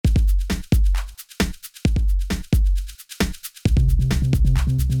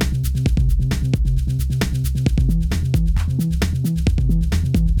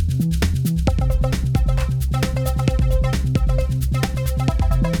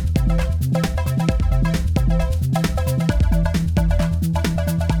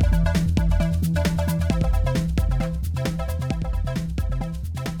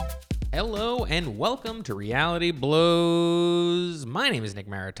and welcome to Reality Blows. My name is Nick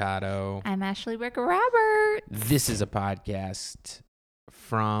Maritato. I'm Ashley Ricker Roberts. This is a podcast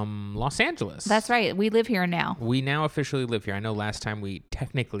from Los Angeles. That's right. We live here now. We now officially live here. I know last time we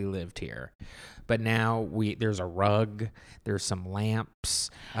technically lived here, but now there's a rug, there's some lamps.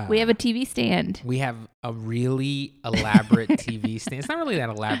 We have a TV stand. We have a really elaborate TV stand. It's not really that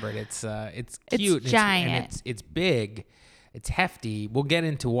elaborate. It's cute. It's giant. It's big. It's hefty. We'll get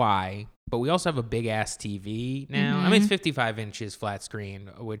into why. But we also have a big ass TV now. Mm-hmm. I mean, it's 55 inches flat screen,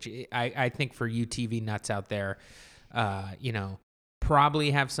 which I think for you TV nuts out there, probably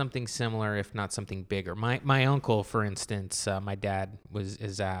have something similar, if not something bigger. My uncle, for instance, my dad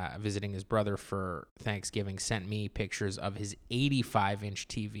is visiting his brother for Thanksgiving, sent me pictures of his 85-inch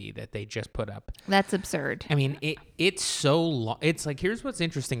TV that they just put up. That's absurd. I mean, it's so long. It's like, here's what's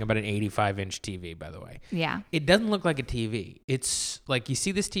interesting about an 85-inch TV, by the way. Yeah. It doesn't look like a TV. It's like, you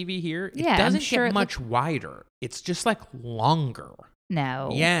see this TV here? It Yeah, doesn't I'm sure get much wider. It's just like longer. No.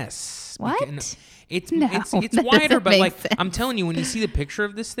 Yes. What? It's No, it's that wider, doesn't but make like sense. I'm telling you, when you see the picture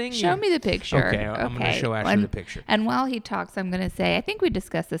of this thing, Show me the picture. Okay, I'm going to show Ashley the picture. And while he talks, I'm going to say, I think we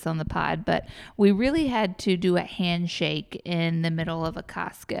discussed this on the pod, but we really had to do a handshake in the middle of a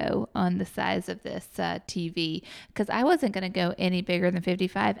Costco on the size of this TV because I wasn't going to go any bigger than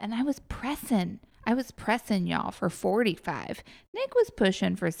 55, and I was pressing y'all for 45. Nick was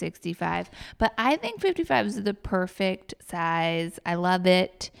pushing for 65, but I think 55 is the perfect size. I love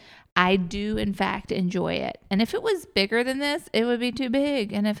it. I do, in fact, enjoy it. And if it was bigger than this, it would be too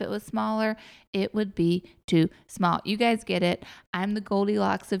big. And if it was smaller, it would be too small. You guys get it. I'm the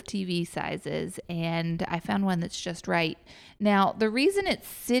Goldilocks of TV sizes, and I found one that's just right. Now, the reason it's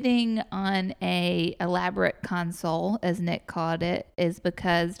sitting on a elaborate console, as Nick called it, is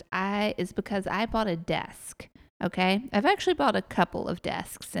because I bought a desk. Okay, I've actually bought a couple of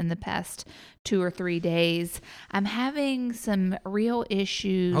desks in the past 2 or 3 days. I'm having some real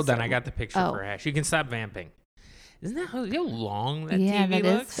issues. Hold on, I got the picture for Ash. You can stop vamping. Isn't that how long that yeah, TV that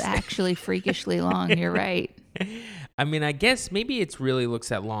looks? is actually freakishly long. You're right. I mean, I guess maybe it really looks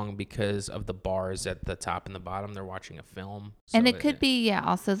that long because of the bars at the top and the bottom. They're watching a film. So And it could be,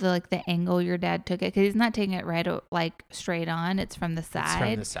 also the angle your dad took it, because he's not taking it right, straight on. It's from the side. It's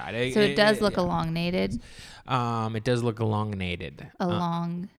from the side. So it does look elongated. It does look elongated.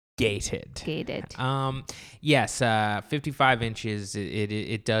 Gated. Yes, 55 inches,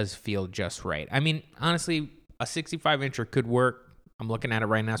 it does feel just right. I mean, honestly, a 65-incher could work. I'm looking at it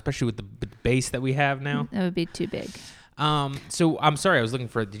right now, especially with the base that we have now. That would be too big. So I'm sorry, I was looking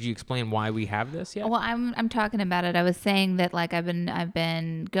for. Did you explain why we have this yet? Well, I'm talking about it. I was saying that I've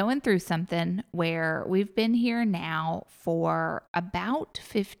been going through something where we've been here now for about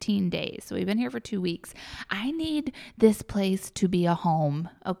 15 days. So we've been here for 2 weeks. I need this place to be a home.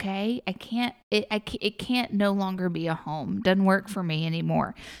 Okay, it can't no longer be a home. Doesn't work for me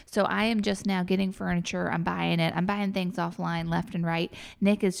anymore. So I am just now getting furniture. I'm buying it. I'm buying things offline, left and right.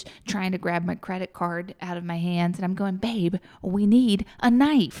 Nick is trying to grab my credit card out of my hands, and I'm going, babe, we need a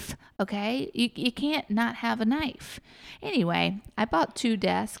knife, okay? You can't not have a knife. Anyway, I bought 2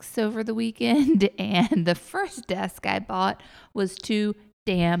 desks over the weekend, and the first desk I bought was too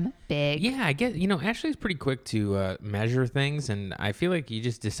damn big. Yeah, I guess, Ashley's pretty quick to measure things, and I feel like you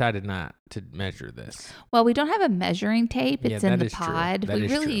just decided not to measure this. Well, we don't have a measuring tape. It's in the pod. We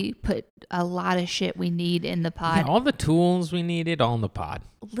really put a lot of shit we need in the pod. Yeah, all the tools we needed, all in the pod.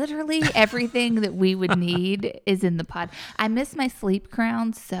 Literally everything that we would need is in the pod. I miss my sleep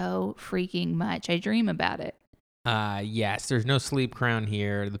crown so freaking much. I dream about it. Yes, there's no sleep crown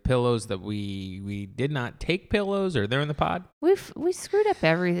here. The pillows that we did not take pillows, or they're in the pod. We screwed up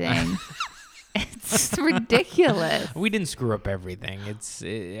everything. It's ridiculous. We didn't screw up everything.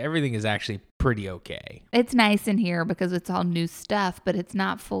 Everything is actually pretty okay. It's nice in here because it's all new stuff, but it's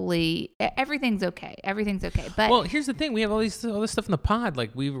not fully. Everything's okay. But well, here's the thing: we have all this stuff in the pod.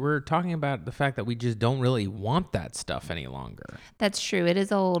 Like, we were talking about the fact that we just don't really want that stuff any longer. That's true. It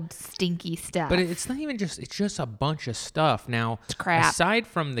is old stinky stuff. But it's not even just. It's just a bunch of stuff. Now, it's crap. Aside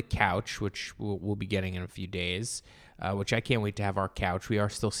from the couch, which we'll be getting in a few days. Which I can't wait to have our couch. We are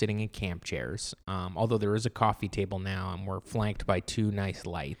still sitting in camp chairs, although there is a coffee table now, and we're flanked by 2 nice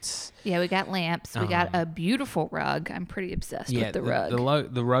lights. Yeah, we got lamps. We got a beautiful rug. I'm pretty obsessed with the rug.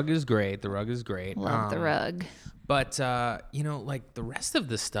 The rug is great. Love the rug. But, like the rest of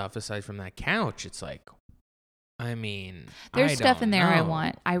the stuff, aside from that couch, it's like, I mean, there's stuff in there know. I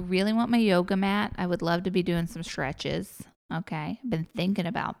want. I really want my yoga mat. I would love to be doing some stretches. Okay, I've been thinking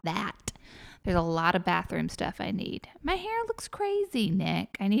about that. There's a lot of bathroom stuff I need. My hair looks crazy,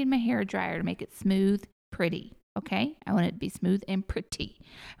 Nick. I need my hair dryer to make it smooth, pretty. Okay. I want it to be smooth and pretty.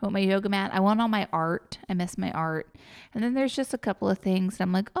 I want my yoga mat. I want all my art. I miss my art. And then there's just a couple of things that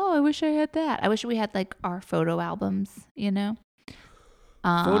I'm like, oh, I wish I had that. I wish we had like our photo albums, you know?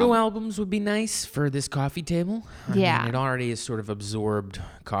 Photo albums would be nice for this coffee table. I mean, it already has sort of absorbed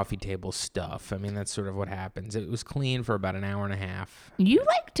coffee table stuff. I mean, that's sort of what happens. It was clean for about an hour and a half. You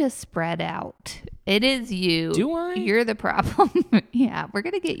like to spread out. It is you. Do I? You're the problem. Yeah, we're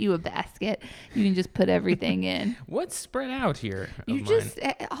going to get you a basket. You can just put everything in. What's spread out here? You just,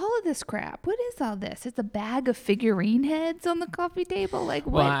 all of this crap. What is all this? It's a bag of figurine heads on the coffee table? Like,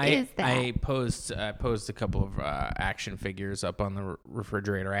 what is that? I posed a couple of action figures up on the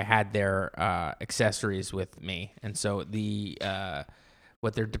refrigerator. I had their accessories with me. And so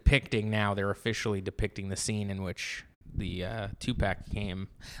what they're depicting now, they're officially depicting the scene in which the 2-pack came.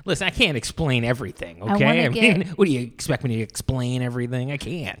 Listen, I can't explain everything, okay? I mean, what do you expect me to explain everything? I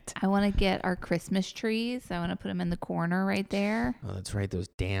can't. I want to get our Christmas trees. I want to put them in the corner right there. Oh, that's right, those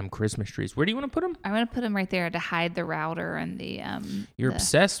damn Christmas trees. Where do you want to put them? I want to put them right there to hide the router and the You're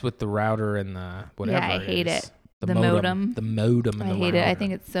obsessed with the router and the whatever. Yeah, I hate it. The modem. The modem and the router. I hate it. I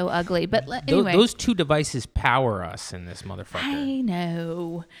think it's so ugly. But anyway. Those two devices power us in this motherfucker. I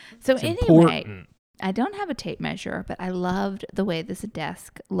know. So it's anyway, important. I don't have a tape measure, but I loved the way this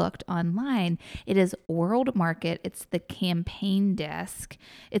desk looked online. It is World Market. It's the campaign desk.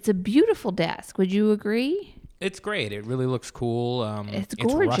 It's a beautiful desk. Would you agree? It's great. It really looks cool. It's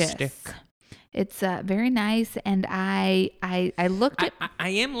gorgeous. It's rustic. It's very nice, and I looked at. I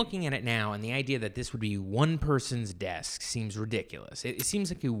am looking at it now, and the idea that this would be one person's desk seems ridiculous. It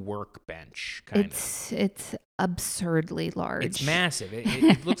seems like a workbench kind of. It's absurdly large. It's massive.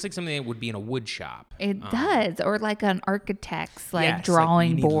 It looks like something that would be in a wood shop. It does, or like an architect's yes,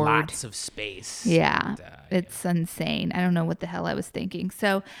 drawing like you need board. Lots of space. Yeah, it's insane. I don't know what the hell I was thinking.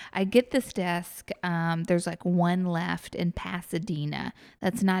 So I get this desk. There's like one left in Pasadena.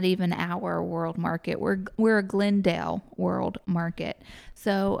 That's not even our World Market. We're a Glendale World Market.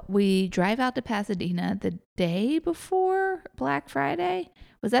 So we drive out to Pasadena the day before Black Friday.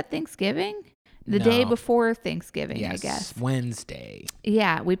 Was that Thanksgiving? The day before Thanksgiving, yes, I guess. Wednesday.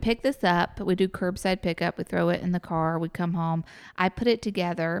 Yeah, we pick this up. We do curbside pickup. We throw it in the car. We come home. I put it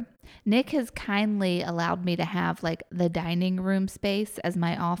together. Nick has kindly allowed me to have like the dining room space as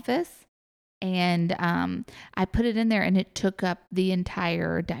my office. And I put it in there and it took up the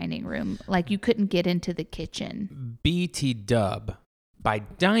entire dining room. Like you couldn't get into the kitchen. BT dub by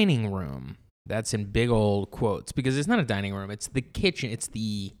dining room. That's in big old quotes because it's not a dining room. It's the kitchen.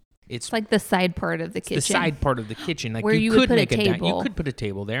 It's like the side part of the kitchen. The side part of the kitchen. Like where you could put a table. You could put a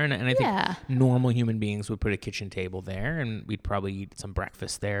table there. And I think normal human beings would put a kitchen table there. And we'd probably eat some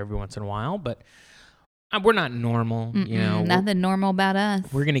breakfast there every once in a while. But we're not normal. You know, nothing normal about us.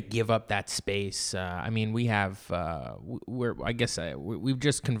 We're going to give up that space. I mean, we have, we've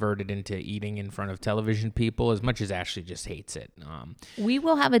just converted into eating in front of television people as much as Ashley just hates it. We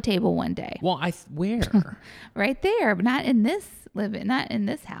will have a table one day. Well, where? Right there, but not in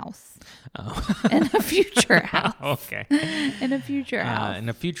this house. Oh. In a future house. Okay. In a future house. In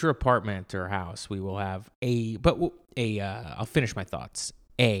a future apartment or house, we will have I'll finish my thoughts.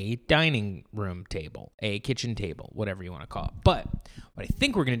 A dining room table, a kitchen table, whatever you want to call it. But what I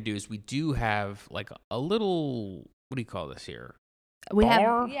think we're going to do is we do have like a little, what do you call this here? We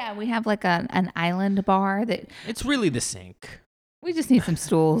bar? We have like an island bar that. It's really the sink. We just need some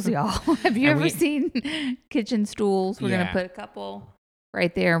stools, y'all. Have you ever seen kitchen stools? We're going to put a couple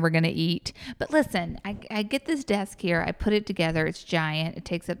right there and we're going to eat. But listen, I get this desk here. I put it together. It's giant. It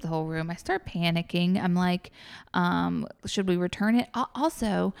takes up the whole room. I start panicking. I'm like, should we return it?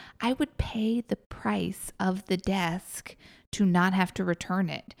 Also, I would pay the price of the desk to not have to return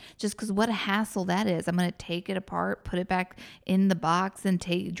it. Just because what a hassle that is. I'm going to take it apart, put it back in the box and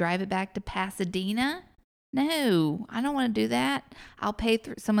drive it back to Pasadena. No, I don't want to do that. I'll pay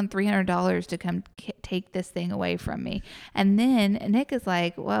someone $300 to come take this thing away from me. And then Nick is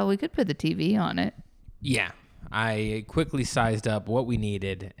like, well, we could put the TV on it. Yeah. I quickly sized up what we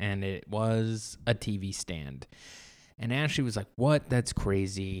needed, and it was a TV stand. And Ashley was like, what? That's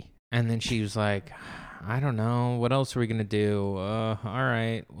crazy. And then she was like, I don't know. What else are we going to do? All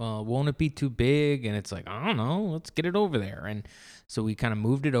right. Well, won't it be too big? And it's like, I don't know. Let's get it over there. And so we kind of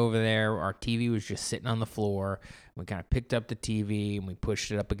moved it over there. Our TV was just sitting on the floor. We kind of picked up the TV and we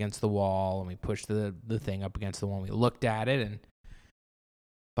pushed it up against the wall and we pushed the thing up against the wall. And we looked at it and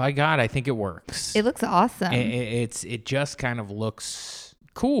by God, I think it works. It looks awesome. It just kind of looks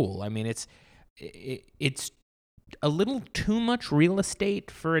cool. I mean, it's a little too much real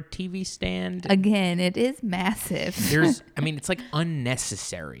estate for a TV stand. Again, it is massive. It's like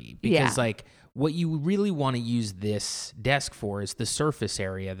unnecessary because like what you really want to use this desk for is the surface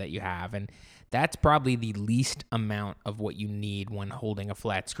area that you have. And that's probably the least amount of what you need when holding a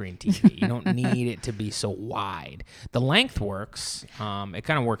flat screen TV. You don't need it to be so wide. The length works. It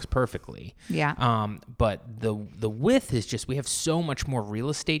kind of works perfectly. Yeah. But the width is just, we have so much more real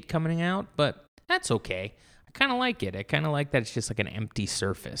estate coming out, but that's okay. I kind of like it. I kind of like that it's just like an empty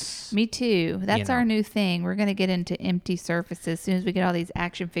surface. Me too. That's our new thing. We're going to get into empty surfaces as soon as we get all these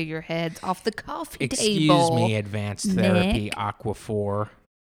action figure heads off the coffee table. Excuse me, Advanced Therapy Aqua 4.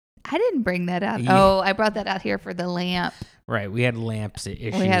 I didn't bring that out. Yeah. Oh, I brought that out here for the lamp. Right, we had lamps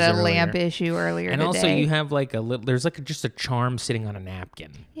issues. We had a earlier. lamp issue earlier and today. also you have like a little, there's like just a charm sitting on a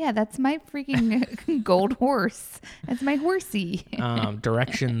napkin. Yeah, that's my freaking gold horse. That's my horsey.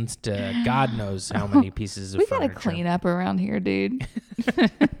 Directions to God knows how many pieces of We furniture. gotta clean up around here, dude.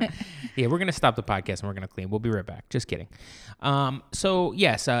 Yeah, we're gonna stop the podcast and we're gonna clean. We'll be right back. Just kidding. So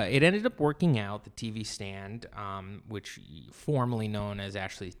yes, it ended up working out, the TV stand, which formerly known as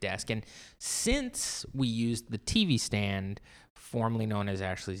Ashley's desk. And since we used the TV stand, formerly known as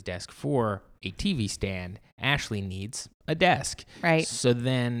Ashley's desk, for a TV stand, Ashley needs a desk. Right. So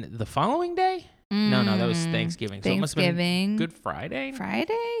then the following day? No, that was Thanksgiving. So it must have been Good Friday?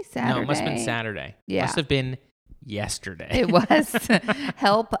 Friday? Saturday? No, it must have been Saturday. Yeah. Must have been yesterday. It was.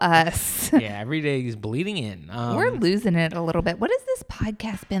 Help us. Yeah, every day is bleeding in. We're losing it a little bit. What has this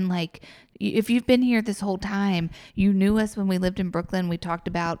podcast been like? If you've been here this whole time, you knew us when we lived in Brooklyn. We talked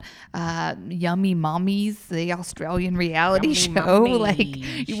about Yummy Mommies, the Australian reality show.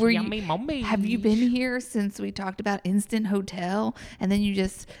 Yummy Mommies. Have you been here since we talked about Instant Hotel? And then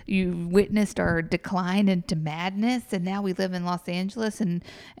you witnessed our decline into madness, and now we live in Los Angeles,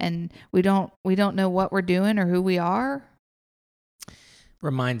 and we don't know what we're doing or who we are.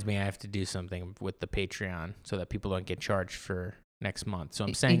 Reminds me I have to do something with the Patreon so that people don't get charged for next month. So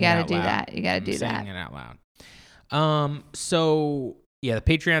I'm saying you gotta it out do loud. that. You gotta do that. I'm saying it out loud. So yeah, the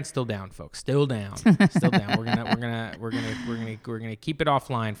Patreon's still down, folks. Still down. Still down. We're gonna keep it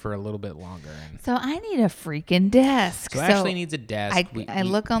offline for a little bit longer. So I need a freaking desk. So Ashley needs a desk. I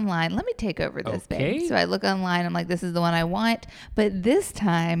look online. Let me take over this, Okay. babe. So I look online. I'm like, this is the one I want. But this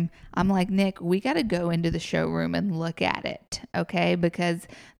time, I'm like, Nick, we got to go into the showroom and look at it, okay? Because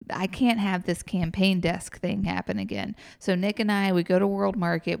I can't have this campaign desk thing happen again. So Nick and I, we go to World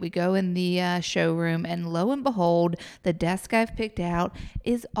Market. We go in the showroom, and lo and behold, the desk I've picked out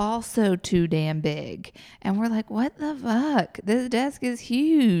is also too damn big. And we're like, what the fuck? This desk is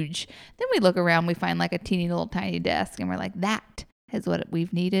huge. Then we look around, we find like a teeny little tiny desk, and we're like, that is what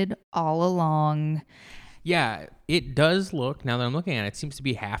we've needed all along. Yeah, it does look, now that I'm looking at it, it seems to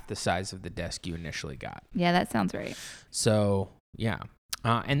be half the size of the desk you initially got. Yeah, that sounds right. So, yeah.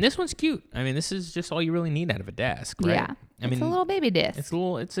 And this one's cute. I mean, this is just all you really need out of a desk, right? Yeah. It's a little baby desk.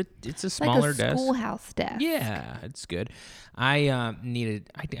 It's a smaller like a desk. schoolhouse desk. Yeah, it's good. I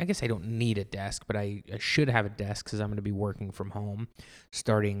guess I don't need a desk, but I should have a desk because I'm going to be working from home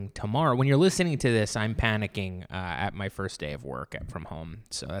starting tomorrow. When you're listening to this, I'm panicking at my first day of work from home.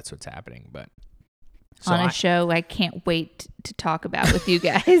 So that's what's happening. But on a show I can't wait to talk about with you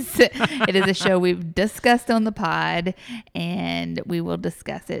guys. It is a show we've discussed on the pod, and we will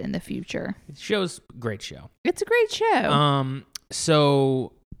discuss it in the future. The show's a great show. It's a great show.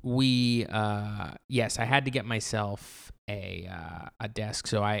 So we, yes, I had to get myself a desk.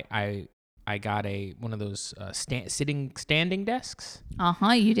 So I got one of those standing desks.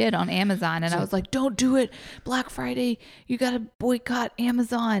 You did on Amazon. And I was like, don't do it. Black Friday, you got to boycott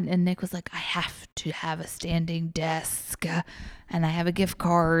Amazon. And Nick was like, I have to have a standing desk. And I have a gift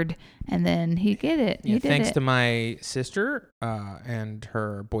card. And then he did it. Yeah, thanks to my sister and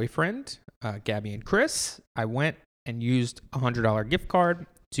her boyfriend, Gabby and Chris, I went and used a $100 gift card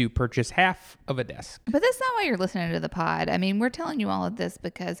to purchase half of a desk. But that's not why you're listening to the pod. I mean, we're telling you all of this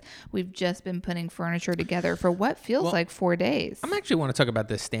because we've just been putting furniture together for what feels like 4 days. I actually want to talk about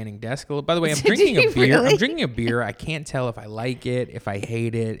this standing desk. By the way, I'm drinking a beer. Really? I'm drinking a beer. I can't tell if I like it, if I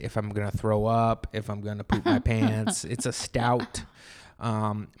hate it, if I'm going to throw up, if I'm going to poop my pants. It's a stout.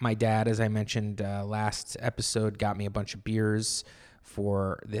 My dad, as I mentioned last episode, got me a bunch of beers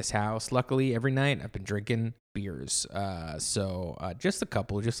for this house. Luckily, every night I've been drinking beers. So just a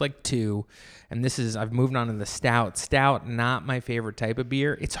couple, just like two. And I've moved on to the stout. Stout, not my favorite type of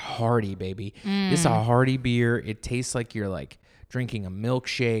beer. It's hearty, baby. This is a hearty beer. It tastes like you're like drinking a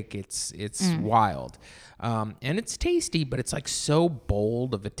milkshake. It's wild. And it's tasty, but it's like so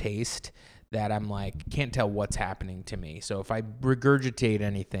bold of a taste that I'm like, can't tell what's happening to me. So if I regurgitate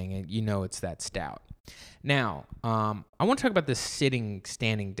anything, you know it's that stout. Now, I want to talk about this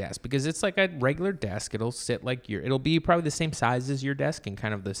standing desk because it's like a regular desk. It'll sit like it'll be probably the same size as your desk and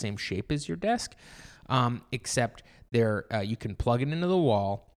kind of the same shape as your desk, except you can plug it into the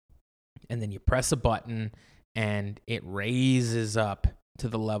wall, and then you press a button, and it raises up to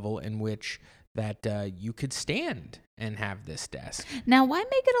the level in which that you could stand and have this desk. Now, why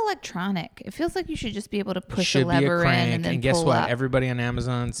make it electronic? It feels like you should just be able to push a Should be a lever crank, in and then and guess pull what? up. Everybody on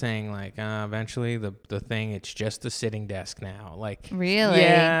Amazon saying like, eventually the thing, it's just a sitting desk now. Like, Really?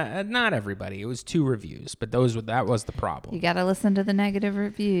 Yeah, not everybody. It was 2 reviews, but that was the problem. You got to listen to the negative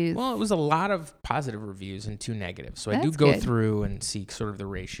reviews. Well, it was a lot of positive reviews and 2 negative. So I do That's go good. through and see sort of the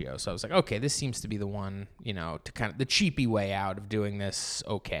ratio. So I was like, okay, this seems to be the one, to kind of the cheapy way out of doing this.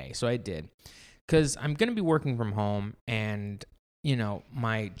 Okay, so I did. Because I'm going to be working from home, and,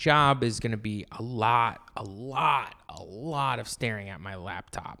 my job is going to be a lot of staring at my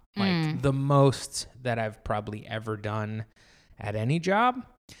laptop. Like the most that I've probably ever done at any job.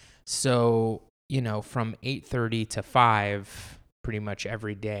 So, from 8:30 to 5, pretty much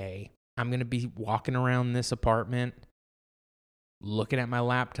every day, I'm going to be walking around this apartment, looking at my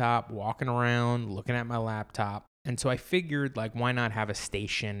laptop, walking around, looking at my laptop. And so I figured, like, why not have a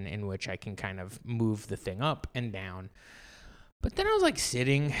station in which I can kind of move the thing up and down? But then I was like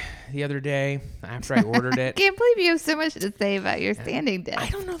sitting the other day after I ordered it. Can't believe you have so much to say about your standing desk. I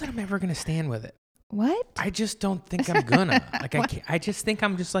don't know that I'm ever going to stand with it. What? I just don't think I'm gonna. Like, I just think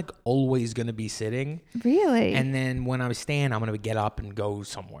I'm just like always gonna be sitting. Really? And then when I stand, I'm gonna get up and go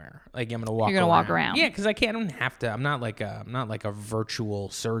somewhere. Like, I'm gonna walk. You're gonna walk around. Yeah, because I don't have to. I'm not like a virtual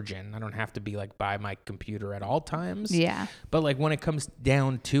surgeon. I don't have to be like by my computer at all times. Yeah. But like when it comes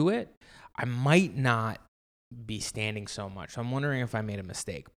down to it, I might not be standing so much. So I'm wondering if I made a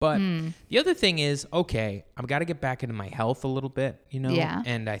mistake. But the other thing is, okay, I've got to get back into my health a little bit, Yeah.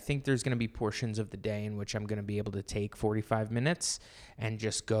 And I think there's going to be portions of the day in which I'm going to be able to take 45 minutes and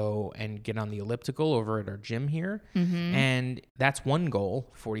just go and get on the elliptical over at our gym here. And that's one goal,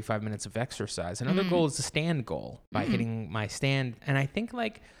 45 minutes of exercise. Another goal is the stand goal by hitting my stand. And I think,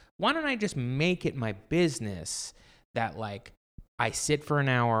 like, why don't I just make it my business that, like, I sit for an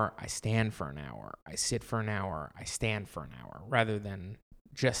hour, I stand for an hour, I sit for an hour, I stand for an hour, rather than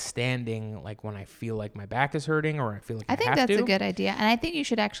just standing like when I feel like my back is hurting or I feel like I think have that's to. a good idea. And I think you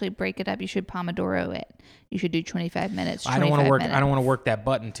should actually break it up. You should Pomodoro it. You should do 25 minutes. I don't want to work. minutes. I don't want to work that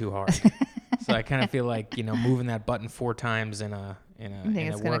button too hard. So I kind of feel like, moving that button 4 times in a I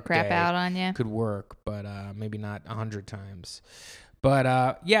think it's going to crap out on you. could work, but maybe not 100 times.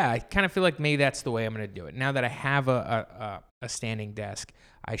 But yeah, I kind of feel like maybe that's the way I'm going to do it. Now that I have a standing desk,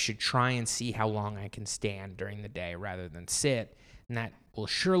 I should try and see how long I can stand during the day rather than sit. And that will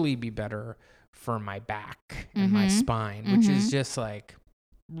surely be better for my back and my spine, which is just like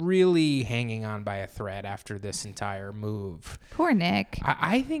really hanging on by a thread after this entire move. Poor Nick.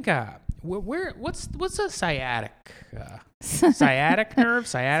 I think what's a sciatic sciatic nerve?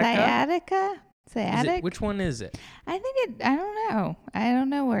 Sciatica? Sciatic? Which one is it? I don't know. I don't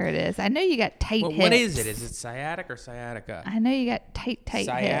know where it is. I know you got tight hips. What is it? Is it sciatic or sciatica? I know you got tight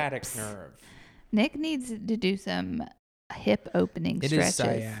sciatic hips. nerve. Nick needs to do some hip opening It stretches. is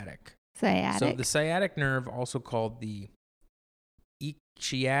sciatic. Sciatic. So the sciatic nerve, also called the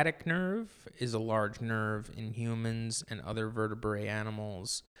ischiatic nerve, is a large nerve in humans and other vertebrate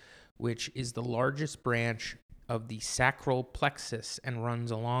animals, which is the largest branch of the sacral plexus and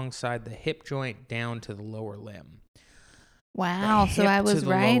runs alongside the hip joint down to the lower limb. Wow, so I was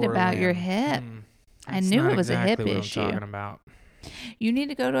right about your hip. I knew it was a hip what issue. I'm talking about. You need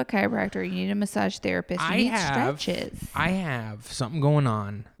to go to a chiropractor. You need a massage therapist. You need stretches. I have something going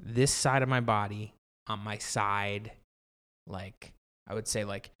on this side of my body, on my side. Like, I would say,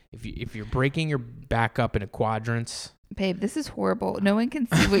 like, if you're breaking your back up into quadrants. Babe, this is horrible. No one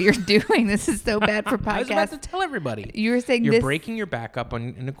can see what you're doing. This is so bad for podcasts. I was about to tell everybody. You were saying you're breaking your back up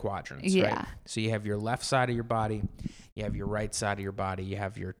into quadrants, yeah. right? So you have your left side of your body, you have your right side of your body, you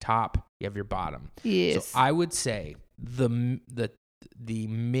have your top, you have your bottom. Yes. So I would say the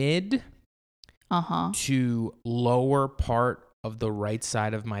mid to lower part of the right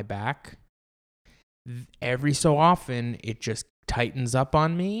side of my back, every so often it just tightens up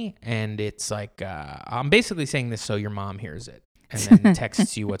on me, and it's like I'm basically saying this so your mom hears it and then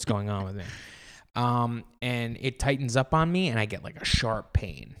texts you what's going on with me. And it tightens up on me, and I get like a sharp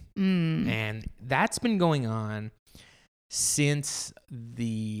pain. And that's been going on since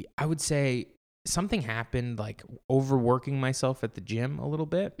I would say something happened, like overworking myself at the gym a little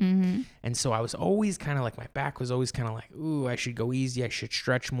bit. Mm-hmm. And so I was always kind of like, my back was always kind of like, ooh, I should go easy. I should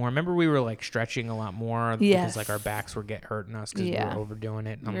stretch more. Remember we were like stretching a lot more because like our backs were hurting us because we were overdoing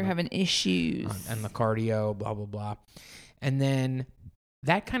it. We were having issues. And the cardio, blah, blah, blah. And then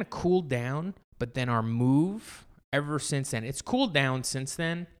that kind of cooled down. But then our move ever since then, it's cooled down since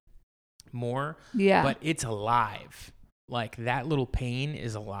then more. Yeah. But it's alive. Like that little pain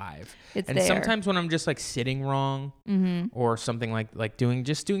is alive. It's and there. Sometimes when I'm just like sitting wrong or something like doing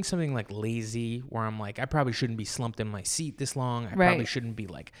something like lazy where I'm like, I probably shouldn't be slumped in my seat this long. I probably shouldn't be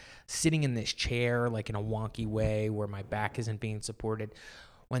like sitting in this chair like in a wonky way where my back isn't being supported.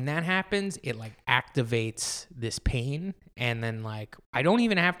 When that happens, it like activates this pain. And then like, I don't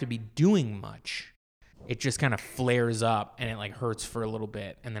even have to be doing much. It just kind of flares up and it like hurts for a little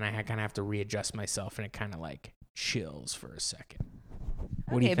bit. And then I kind of have to readjust myself and it kind of like chills for a second.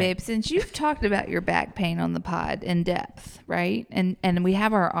 What do you think? Babe, since you've talked about your back pain on the pod in depth, right? And we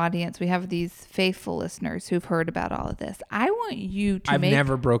have our audience, we have these faithful listeners who've heard about all of this. I want you to I've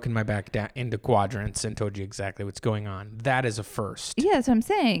never broken my back down into quadrants and told you exactly what's going on. That is a first. Yeah, that's what I'm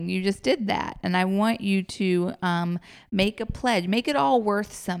saying. You just did that. And I want you to make a pledge. Make it all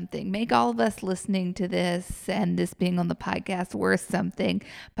worth something. Make all of us listening to this and this being on the podcast worth something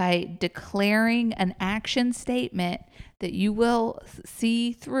by declaring an action statement that you will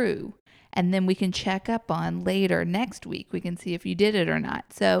see through, and then we can check up on later next week. We can see if you did it or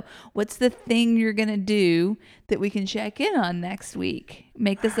not. So what's the thing you're going to do that we can check in on next week?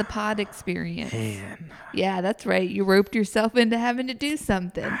 Make this a pod experience. Man. Yeah, that's right. You roped yourself into having to do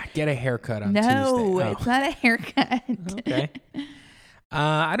something. Get a haircut on Tuesday. No, it's not a haircut. Okay.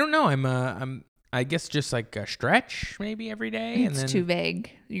 I don't know. I guess just like a stretch maybe every day. It's too vague.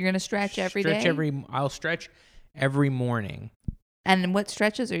 You're going to stretch every day? I'll stretch every morning. And what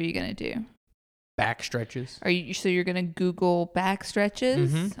stretches are you going to do? Back stretches. So you're going to Google back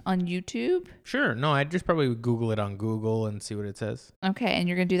stretches on YouTube? Sure. No, I'd just probably Google it on Google and see what it says. Okay. And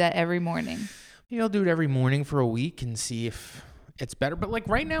you're going to do that every morning? Maybe I'll do it every morning for a week and see if it's better. But like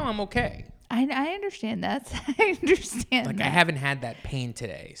right now, I'm okay. I understand that. I understand. Like I haven't had that pain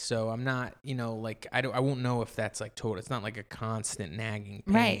today, so I'm not, like I won't know if that's like total. It's not like a constant nagging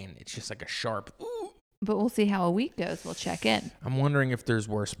pain. Right. It's just like a sharp. Ooh. But we'll see how a week goes. We'll check in. I'm wondering if there's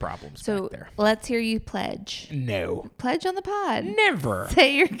worse problems back there. So let's hear you pledge. No. Pledge on the pod. Never.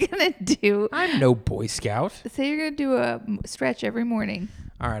 Say you're going to do. I'm no Boy Scout. Say you're going to do a stretch every morning.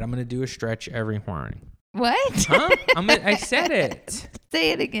 All right. I'm going to do a stretch every morning. What? Huh? I said it.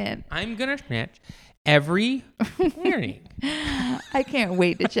 Say it again. I'm going to stretch every morning. I can't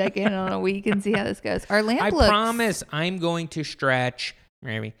wait to check in on a week and see how this goes. Our lamp looks... I promise I'm going to stretch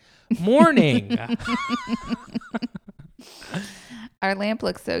every morning. Our lamp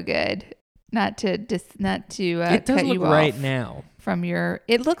looks so good. Not to it does cut look you off right now. From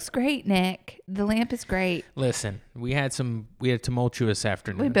it looks great, Nick. The lamp is great. Listen, we had a tumultuous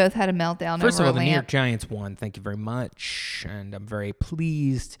afternoon. We both had a meltdown. First over of all, the lamp. New York Giants won. Thank you very much, and I'm very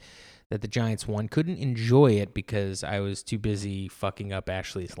pleased that the Giants won. Couldn't enjoy it because I was too busy fucking up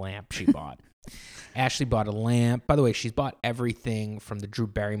Ashley's lamp she bought. Ashley bought a lamp. By the way, she's bought everything from the Drew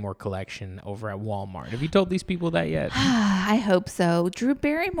Barrymore collection over at Walmart. Have you told these people that yet? I hope so. Drew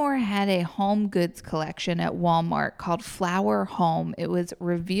Barrymore had a home goods collection at Walmart called Flower Home. It was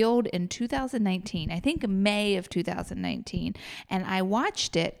revealed in 2019, I think May of 2019. And I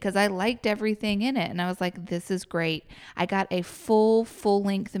watched it because I liked everything in it. And I was like, this is great. I got a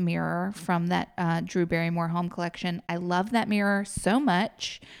full-length mirror from that Drew Barrymore home collection. I love that mirror so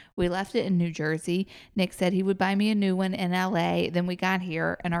much. We left it in New Jersey. Nick said he would buy me a new one in LA. Then we got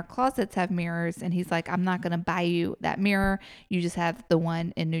here and our closets have mirrors. And he's like, I'm not going to buy you that mirror. You just have the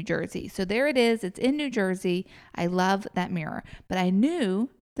one in New Jersey. So there it is. It's in New Jersey. I love that mirror. But I knew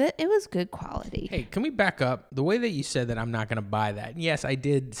that it was good quality. Hey, can we back up? The way that you said that I'm not going to buy that. Yes, I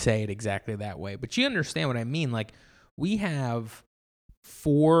did say it exactly that way. But you understand what I mean. Like we have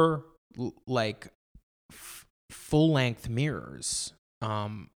 4 full-length mirrors.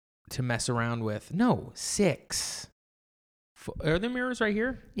 To mess around with. No, 6. Are there mirrors right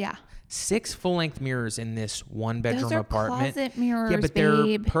here? Yeah. 6 full-length mirrors in this one-bedroom apartment. Closet mirrors, yeah, but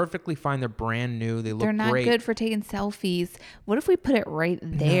they're perfectly fine. They're brand new. They look great. They're not good for taking selfies. What if we put it right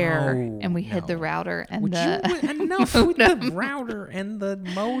there and we hid the router and enough with the router and the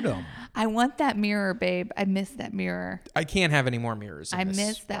modem? I want that mirror, babe. I miss that mirror. I can't have any more mirrors. I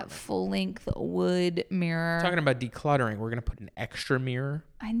miss that full-length wood mirror. Talking about decluttering, we're going to put an extra mirror.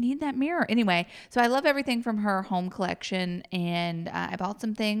 I need that mirror. Anyway, so I love everything from her home collection, and I bought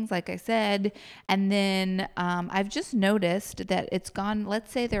some things, like I said, and then I've just noticed that it's gone.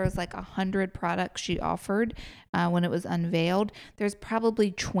 Let's say there was like 100 products she offered when it was unveiled. There's probably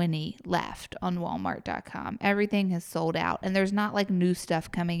 20 left on Walmart.com. Everything has sold out, and there's not like new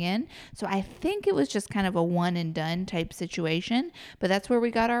stuff coming in. So I think it was just kind of a one and done type situation, but that's where we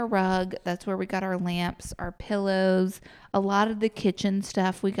got our rug. That's where we got our lamps, our pillows, a lot of the kitchen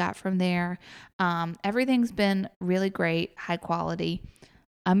stuff we got from there. Everything's been really great, high quality.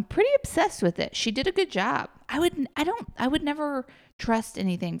 I'm pretty obsessed with it. She did a good job. I would never trust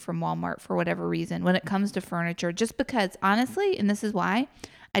anything from Walmart for whatever reason when it comes to furniture, just because honestly, and this is why,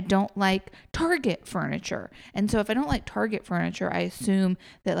 I don't like Target furniture. And so if I don't like Target furniture, I assume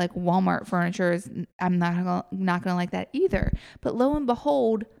that like Walmart furniture is, I'm not gonna like that either. But lo and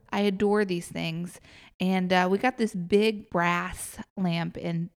behold, I adore these things. And we got this big brass lamp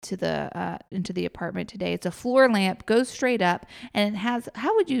into the apartment today. It's a floor lamp, goes straight up, and it has,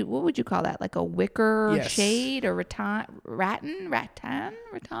 what would you call that? Like a wicker shade or rattan?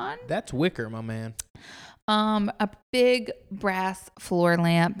 That's wicker, my man. A big brass floor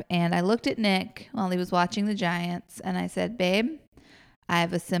lamp. And I looked at Nick while he was watching the Giants, and I said, babe,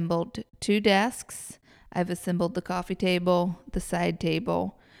 I've assembled 2 desks. I've assembled the coffee table, the side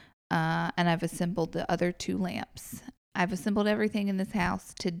table, and I've assembled the other 2 lamps. I've assembled everything in this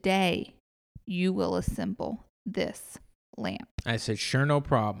house. Today, you will assemble this lamp. I said, sure, no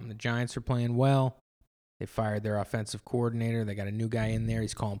problem. The Giants are playing well. They fired their offensive coordinator. They got a new guy in there.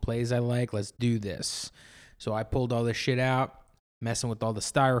 He's calling plays I like. Let's do this. So I pulled all this shit out, messing with all the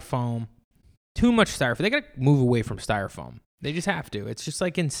styrofoam. Too much styrofoam. They got to move away from styrofoam. They just have to. It's just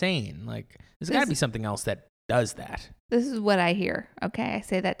like insane. Like there's got to be something else that does that. This is what I hear. Okay, I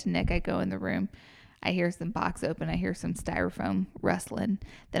say that to Nick. I go in the room. I hear some box open. I hear some styrofoam rustling.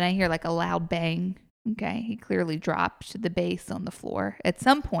 Then I hear like a loud bang. Okay, he clearly dropped the base on the floor at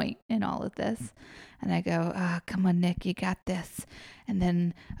some point in all of this. And I go, come on, Nick, you got this. And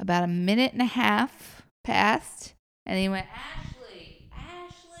then about a minute and a half passed. And he went,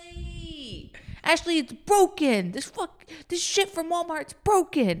 Ashley, it's broken. This shit from Walmart's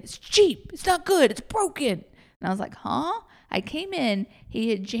broken. It's cheap. It's not good. It's broken. And I was like, huh? I came in, he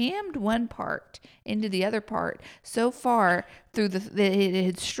had jammed one part into the other part so far through it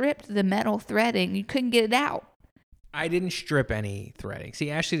had stripped the metal threading, you couldn't get it out. I didn't strip any threading.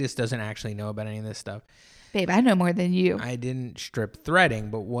 See, Ashley just doesn't actually know about any of this stuff. Babe, I know more than you. I didn't strip threading,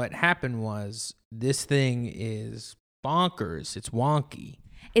 but what happened was this thing is bonkers. It's wonky.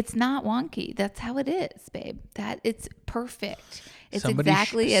 It's not wonky. That's how it is, babe. That it's perfect. It's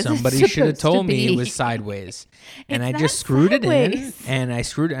exactly as somebody should have told me it was sideways. And I just screwed it in, and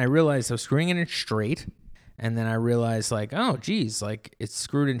I realized I was screwing it in straight. And then I realized like, oh geez, like it's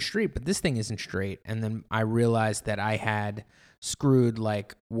screwed in straight, but this thing isn't straight. And then I realized that I had screwed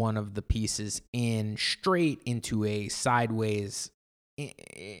like one of the pieces in straight into a sideways,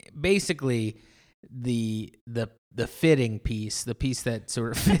 basically the fitting piece, the piece that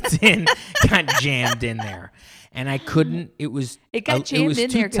sort of fits in, got jammed in there, and I couldn't. It got jammed in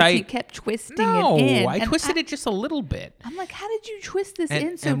there because he kept twisting it in. No, I twisted it just a little bit. I'm like, how did you twist this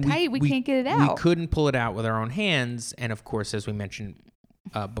in so tight? We can't get it out. We couldn't pull it out with our own hands, and of course, as we mentioned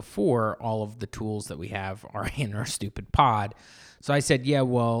before, all of the tools that we have are in our stupid pod. So I said, yeah,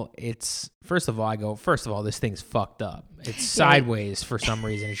 well, first of all, this thing's fucked up. It's sideways for some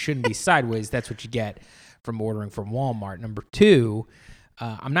reason. It shouldn't be sideways. That's what you get from ordering from Walmart. Number 2,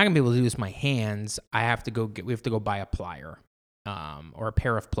 I'm not gonna be able to do this with my hands. We have to go buy a plier, or a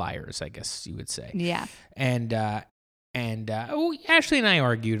pair of pliers, I guess you would say. Yeah. And Ashley and I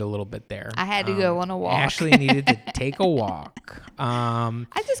argued a little bit there. I had to go on a walk. Ashley needed to take a walk.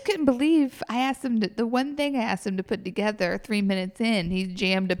 I just couldn't believe I asked him the one thing I asked him to put together 3 minutes in, he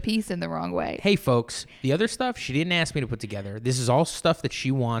jammed a piece in the wrong way. Hey folks, the other stuff she didn't ask me to put together. This is all stuff that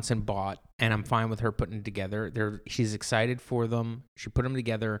she wants and bought, and I'm fine with her putting it together. She's excited for them. She put them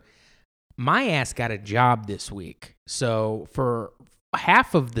together. My ass got a job this week. So for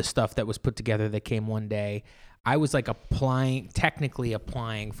half of the stuff that was put together that came one day, I was like technically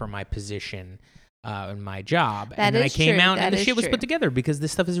applying for my position in my job. And then I came out and the shit was put together because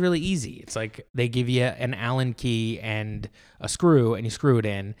this stuff is really easy. It's like they give you an Allen key and a screw and you screw it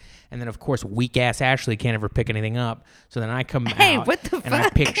in. And then, of course, weak-ass Ashley can't ever pick anything up. So then I come out and I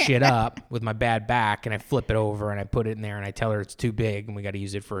pick shit up with my bad back and I flip it over and I put it in there and I tell her it's too big and we got to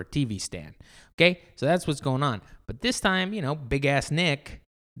use it for a TV stand. Okay? So that's what's going on. But this time, big-ass Nick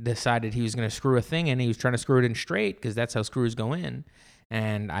decided he was going to screw a thing in. He was trying to screw it in straight because that's how screws go in.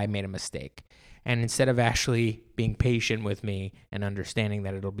 And I made a mistake. And instead of actually being patient with me and understanding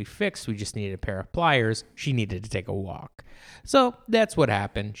that it'll be fixed, we just needed a pair of pliers. She needed to take a walk. So that's what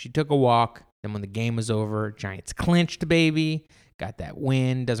happened. She took a walk. Then when the game was over, Giants clinched, baby. Got that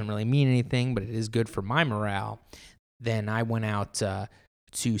win. Doesn't really mean anything, but it is good for my morale. Then I went out to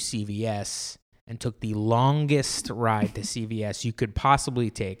CVS and took the longest ride to CVS you could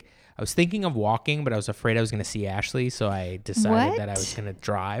possibly take. I was thinking of walking, but I was afraid I was going to see Ashley, so I decided that I was going to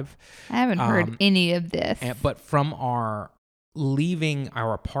drive. I haven't heard any of this. But from leaving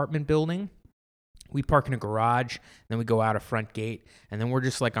our apartment building, we park in a garage, then we go out a front gate, and then we're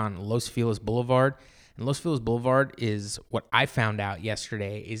just like on Los Feliz Boulevard. And Los Feliz Boulevard is what I found out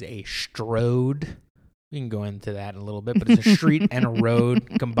yesterday is a strode. We can go into that in a little bit, but it's a street and a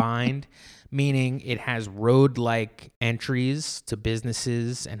road combined, meaning it has road-like entries to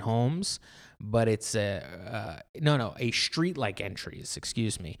businesses and homes, but it's a street-like entries,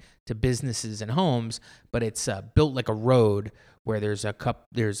 to businesses and homes, but it's built like a road where it's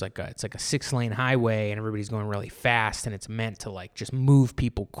like a 6-lane highway and everybody's going really fast, and it's meant to like just move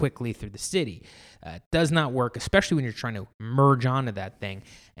people quickly through the city. It does not work, especially when you're trying to merge onto that thing,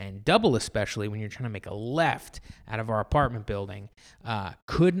 and double especially when you're trying to make a left out of our apartment building.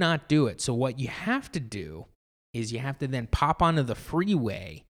 Could not do it. So what you have to do is you have to then pop onto the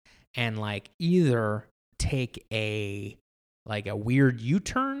freeway and like either take a weird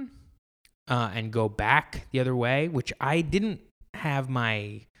U-turn and go back the other way, which I didn't have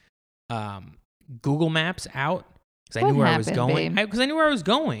my Google Maps out because I knew where I was going. Because I knew where I was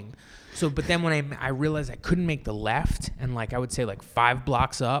going. So, but then when I realized I couldn't make the left, and like I would say like 5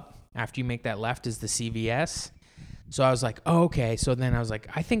 blocks up after you make that left is the CVS. So I was like, oh, okay. So then I was like,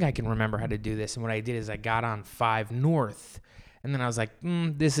 I think I can remember how to do this. And what I did is I got on 5 North. And then I was like,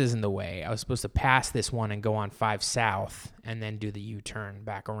 this isn't the way. I was supposed to pass this one and go on 5 South and then do the U-turn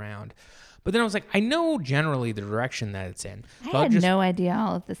back around. But then I was like, I know generally the direction that it's in. So I had no idea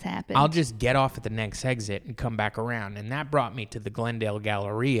all of this happened. I'll just get off at the next exit and come back around. And that brought me to the Glendale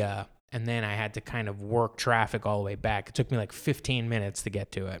Galleria. And then I had to kind of work traffic all the way back. It took me like 15 minutes to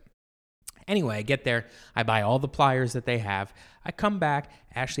get to it. Anyway, I get there. I buy all the pliers that they have. I come back.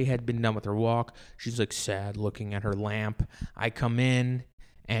 Ashley had been done with her walk. She's like sad looking at her lamp. I come in,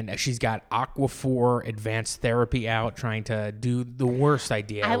 and she's got Aquaphor advanced therapy out trying to do the worst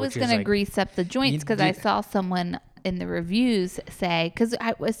idea. I was going to grease up the joints because I saw someone in the reviews say, because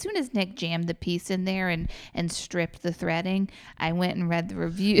as soon as Nick jammed the piece in there and stripped the threading, I went and read the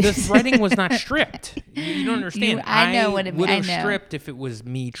reviews. The threading was not stripped. You don't understand. I know what it means. I would have stripped if it was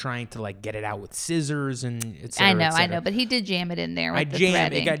me trying to like get it out with scissors and et cetera. I know, but he did jam it in there with the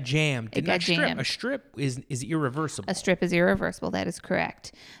threading. It got jammed. It got jammed. A strip is irreversible. A strip is irreversible. That is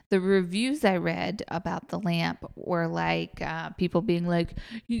correct. The reviews I read about the lamp were like people being like,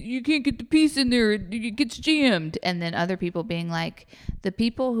 you can't get the piece in there. It gets jammed. And then other people being like, the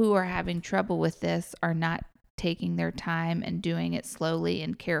people who are having trouble with this are not taking their time and doing it slowly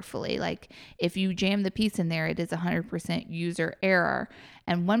and carefully. Like if you jam the piece in there, it is 100% user error.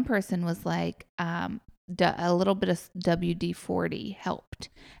 And one person was like, a little bit of WD-40 helped.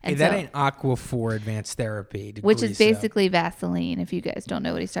 And that ain't Aquaphor advanced therapy. Which is basically Vaseline, if you guys don't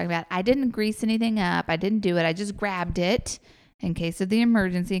know what he's talking about. I didn't grease anything up. I didn't do it. I just grabbed it in case of the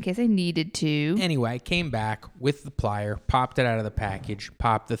emergency, in case I needed to. Anyway, I came back with the plier, popped it out of the package,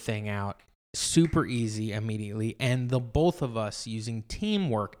 popped the thing out. Super easy immediately. And the both of us using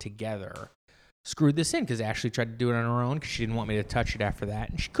teamwork together screwed this in because Ashley tried to do it on her own because she didn't want me to touch it after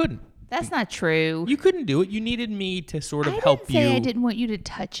that, and she couldn't. That's not true. You couldn't do it. You needed me to sort of help you. I didn't want you to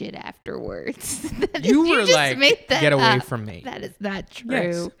touch it afterwards. You were like, get away from me. That is not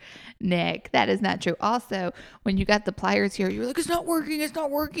true, Nick. That is not true. Also, when you got the pliers here, you were like, it's not working. It's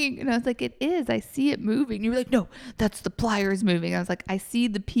not working. And I was like, it is. I see it moving. You were like, no, that's the pliers moving. I was like, I see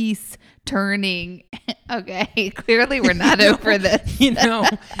the piece turning. Okay, clearly we're not over this.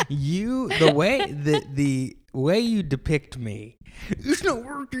 The way you depict me, it's not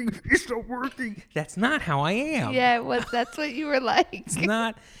working. That's not how I am. Yeah, it was. That's what you were like. It's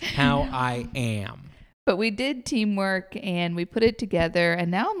not how I am. But we did teamwork and we put it together,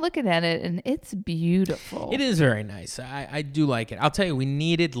 and now I'm looking at it and it's beautiful. It is very nice. I do like it. I'll tell you, we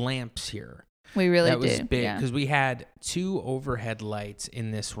needed lamps here. We really did. That was big because we had 2 overhead lights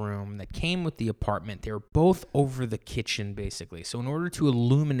in this room that came with the apartment. They were both over the kitchen, basically. So in order to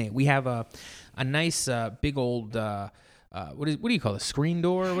illuminate, we have a nice big old what do you call it? A screen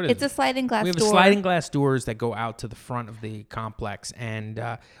door? What is it's a sliding glass door. We have sliding glass doors that go out to the front of the complex, and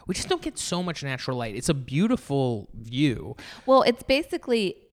we just don't get so much natural light. It's a beautiful view. Well, it's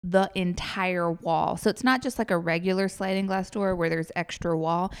basically the entire wall. So it's not just like a regular sliding glass door where there's extra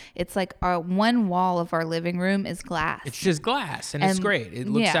wall. It's like one wall of our living room is glass. It's just glass, and it's great. It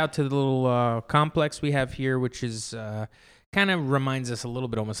looks out to the little complex we have here, which is kind of reminds us a little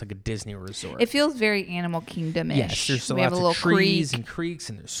bit almost like a Disney resort. It feels very Animal Kingdom-ish. Yes, there's lots of trees and creeks,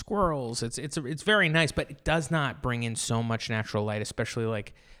 and there's squirrels. It's very nice, but it does not bring in so much natural light, especially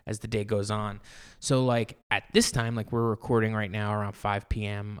like as the day goes on. So like at this time, like we're recording right now around 5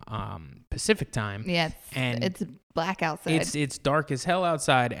 p.m. Pacific time. Yeah, it's black outside. It's dark as hell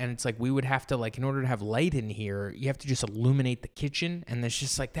outside, and it's like we would have to, like, in order to have light in here, you have to just illuminate the kitchen, and it's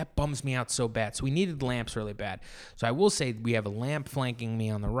just like that bums me out so bad. So we needed lamps really bad. So I will say we have a lamp flanking me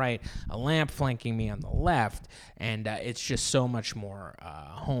on the right, a lamp flanking me on the left, and it's just so much more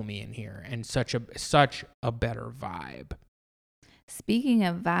homey in here, and such a better vibe. Speaking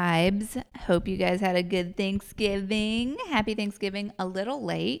of vibes, hope you guys had a good Thanksgiving. Happy Thanksgiving. A little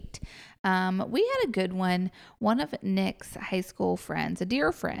late. We had a good one. One of Nick's high school friends, a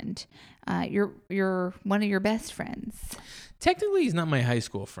dear friend. You're one of your best friends. Technically, he's not my high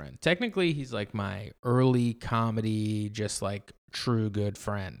school friend. Technically, he's like my early comedy, just like true good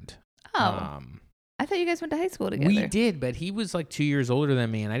friend. Oh. I thought you guys went to high school together. We did, but he was like 2 years older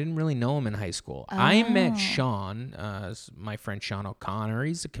than me, and I didn't really know him in high school. Oh. I met Sean, my friend Sean O'Connor.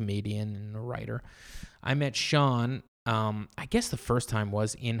 He's a comedian and a writer. I met Sean, I guess the first time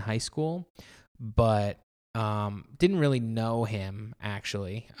was in high school, but didn't really know him,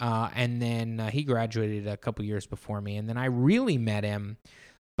 actually. And then he graduated a couple years before me, and then I really met him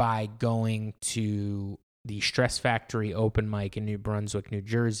by going to the Stress Factory open mic in New Brunswick, New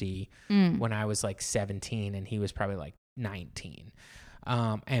Jersey, when I was like 17 and he was probably like 19.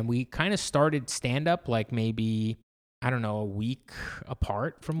 And we kind of started stand-up like maybe, I don't know, a week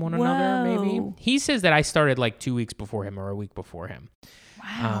apart from one another, maybe. He says that I started like 2 weeks before him or a week before him.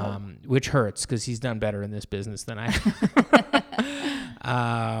 Wow. Which hurts because he's done better in this business than I have.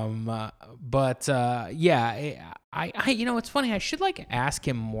 Yeah, I you know, it's funny. I should like ask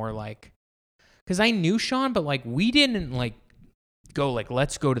him more like, because I knew Sean, but like we didn't like go like,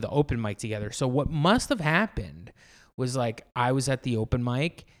 let's go to the open mic together. So what must have happened was like I was at the open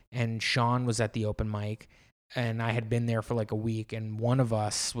mic and Sean was at the open mic, and I had been there for like a week, and one of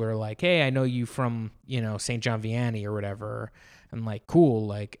us were like, hey, I know you from, you know, St. John Vianney or whatever. And like, cool.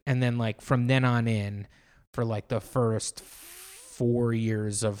 Like, and then like from then on in for like the first 4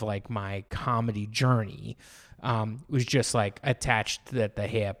 years of like my comedy journey, was just like attached at the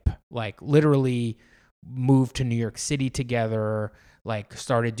hip, like literally moved to New York City together, like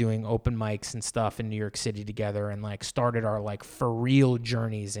started doing open mics and stuff in New York City together, and like started our like for real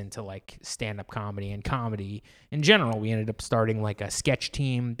journeys into like stand-up comedy and comedy in general. We ended up starting like a sketch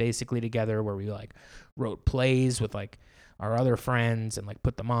team basically together where we like wrote plays with like our other friends and like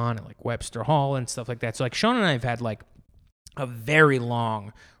put them on at like Webster Hall and stuff like that. So like Sean and I have had like a very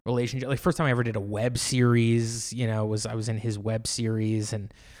long relationship. Like first time I ever did a web series, you know, I was in his web series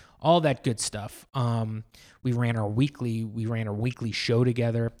and all that good stuff. We ran our weekly show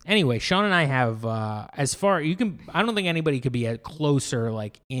together. Anyway, Sean and I have I don't think anybody could be closer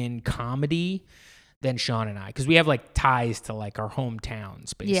like in comedy than Sean and I, because we have like ties to like our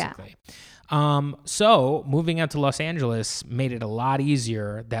hometowns basically. Yeah. So moving out to Los Angeles made it a lot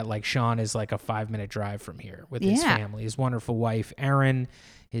easier that like Sean is like a 5-minute drive from here with his family, his wonderful wife, Erin,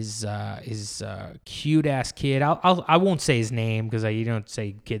 his cute ass kid. I won't say his name because you don't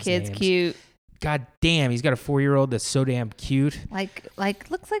say kids' names. Kid's cute. God damn, he's got a 4-year-old that's so damn cute.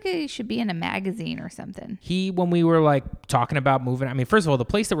 Like looks like he should be in a magazine or something. When we were like talking about moving, I mean, first of all, the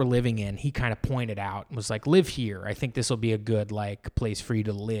place that we're living in, he kind of pointed out and was like, live here. I think this will be a good like place for you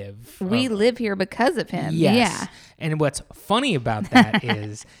to live. We live here because of him. Yes. Yeah. And what's funny about that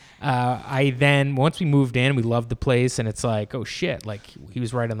is I then, once we moved in, we loved the place, and it's like, oh shit, like he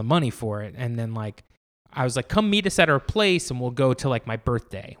was right on the money for it. And then like, I was like, come meet us at our place and we'll go to like my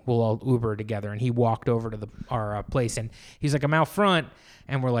birthday. We'll all Uber together. And he walked over to our place and he's like, I'm out front.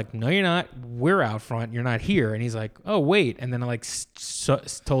 And we're like, no, you're not. We're out front. You're not here. And he's like, oh, wait. And then I like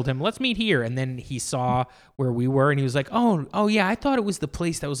told him, let's meet here. And then he saw where we were and he was like, oh yeah, I thought it was the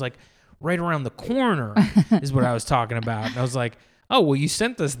place that was like right around the corner is what I was talking about. And I was like, oh, well, you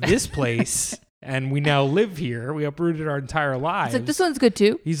sent us this place. And we now live here. We uprooted our entire lives. It's like, this one's good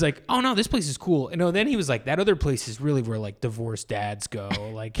too. He's like, oh no, this place is cool. And then he was like, that other place is really where like divorced dads go.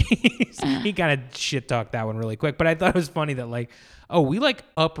 Like he kind of shit talked that one really quick. But I thought it was funny that like, Oh, we like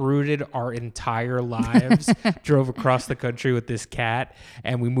uprooted our entire lives, drove across the country with this cat,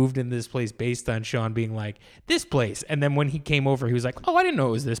 and we moved into this place based on Sean being like, this place. And then when he came over, he was like, oh, I didn't know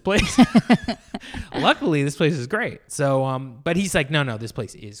it was this place. Luckily, this place is great. So, but he's like, no, this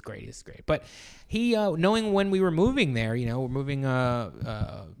place is great. It's great. But he, knowing when we were moving there, we're moving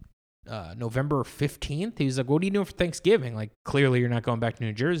November 15th. He was like, what are you doing for Thanksgiving? Like, clearly you're not going back to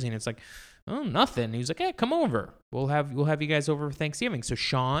New Jersey. And it's like, oh, nothing. He was like, hey, come over. We'll have you guys over for Thanksgiving. So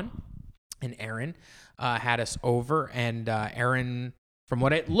Sean and Aaron had us over, and Aaron, from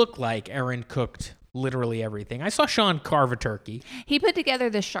what it looked like, Aaron cooked literally everything. I saw Sean carve a turkey. He put together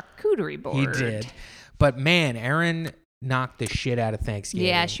the charcuterie board. He did. But man, Aaron knocked the shit out of Thanksgiving.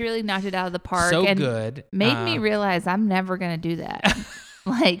 Yeah, she really knocked it out of the park. So and good. Made me realize I'm never going to do that.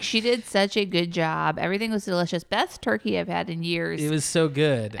 Like, she did such a good job. Everything was delicious. Best turkey I've had in years. It was so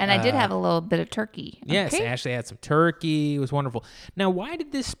good. And I did have a little bit of turkey. Yes, Okay? Ashley had some turkey. It was wonderful. Now, why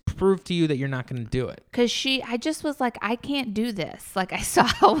did this prove to you that you're not going to do it? Because I just was like, I can't do this. Like, I saw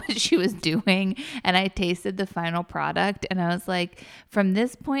what she was doing, and I tasted the final product, and I was like, from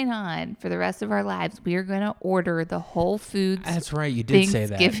this point on, for the rest of our lives, we are going to order the Whole Foods. That's right. You did say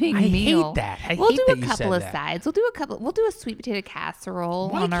that. Thanksgiving I meal. hate that. We'll hate do that a you couple said of that. sides. We'll do a sweet potato casserole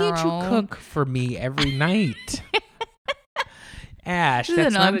Why on our can't you own. cook for me every night? Ash, This that's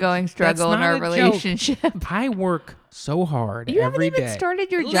is an not ongoing that's struggle in not our a joke. relationship. I work so hard You every haven't even day. started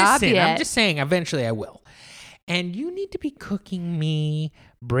your job Listen, yet. I'm just saying, eventually I will. And you need to be cooking me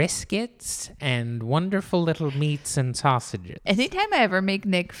briskets and wonderful little meats and sausages. Anytime I ever make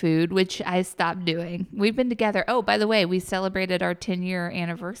Nick food, which I stopped doing, we've been together. Oh, by the way, we celebrated our 10-year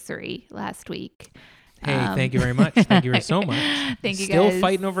anniversary last week. Hey, thank you very much. Thank you so much. Thank you, Still guys.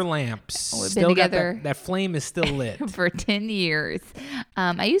 fighting over lamps. We've been Still got together that flame is still lit. for 10 years.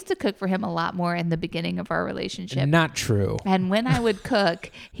 I used to cook for him a lot more in the beginning of our relationship. Not true. And when I would cook,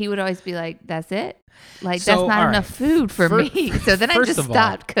 he would always be like, that's it? Like, So, that's not all enough right. food for me. So then I First just of all,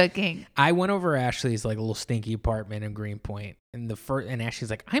 stopped cooking. I went over Ashley's like little stinky apartment in Greenpoint, and and Ashley's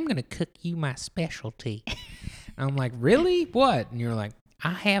like, "I'm gonna cook you my specialty." And I'm like, "Really? What?" And you're like,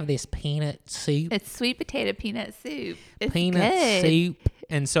 "I have this peanut soup." It's sweet potato peanut soup. It's Peanut good. soup.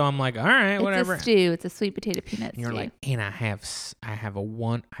 And so I'm like, all right, It's whatever. a stew. It's a sweet potato peanut And you're stew. like, and I have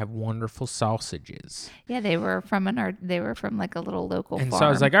wonderful sausages. Yeah, they were from like a little local And farm. so I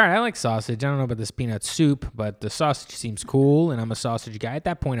was like, all right, I like sausage. I don't know about this peanut soup, but the sausage seems cool. And I'm a sausage guy. At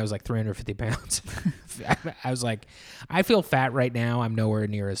that point, I was like 350 pounds. I was like, I feel fat right now. I'm nowhere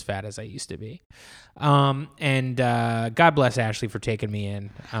near as fat as I used to be. And God bless Ashley for taking me in.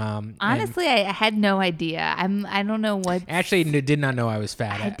 honestly, I had no idea. I don't know what. Ashley did not know I was fat.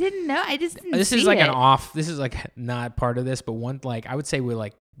 I didn't know. I just didn't This see is like it. this is like not part of this, but I would say we're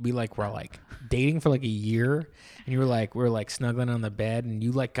like dating for like a year, and we're like snuggling on the bed, and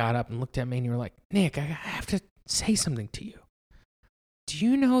you like got up and looked at me and you were like, Nick, I have to say something to you. Do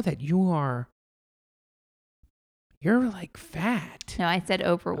you know that you're like fat? No, I said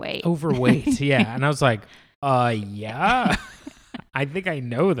overweight. Overweight. Yeah. And I was like, yeah, I think I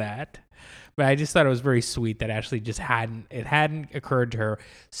know that. But I just thought it was very sweet that Ashley just hadn't occurred to her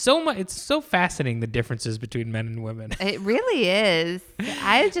so much. It's so fascinating, the differences between men and women. It really is.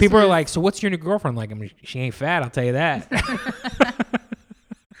 People are like, so what's your new girlfriend like? I mean, she ain't fat, I'll tell you that.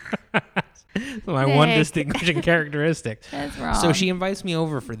 My one Nick. distinguishing characteristic. That's wrong. So she invites me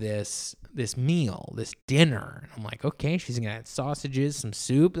over for this meal, this dinner. And I'm like, okay, she's going to have sausages, some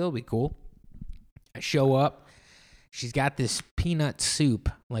soup. That'll be cool. I show up. She's got this peanut soup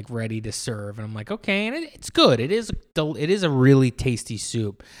like ready to serve. And I'm like, okay. And it's good. It is a really tasty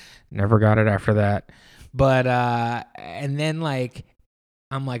soup. Never got it after that. But, and then like,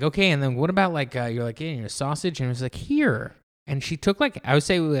 I'm like, okay. And then what about like, you're like, getting a sausage? And it was like, here. And she took I would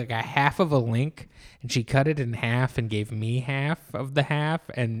say like a half of a link, and she cut it in half and gave me half of the half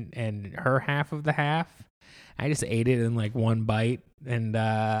and her half of the half. I just ate it in like one bite, and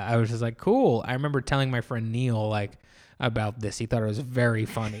I was just like, cool. I remember telling my friend Neil like about this. He thought it was very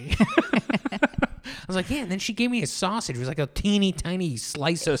funny. I was like, yeah. And then she gave me a sausage. It was like a teeny tiny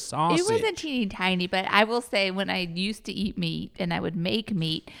slice of sausage. It wasn't teeny tiny, but I will say when I used to eat meat and I would make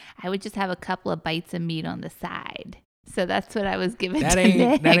meat, I would just have a couple of bites of meat on the side. So that's what I was given That to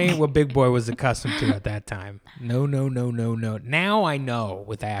ain't Nick. what Big Boy was accustomed to at that time. No. Now I know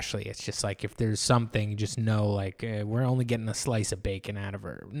with Ashley, it's just like if there's something, just know like we're only getting a slice of bacon out of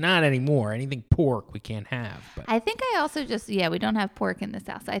her. Not anymore. Anything pork we can't have. But I think I also we don't have pork in this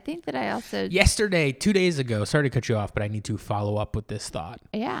house. I think that I also yesterday, 2 days ago, sorry to cut you off, but I need to follow up with this thought.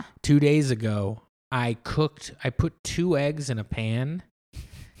 yeah. 2 days ago, I put 2 eggs in a pan,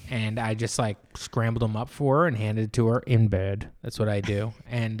 And I just like scrambled them up for her and handed it to her in bed. That's what I do.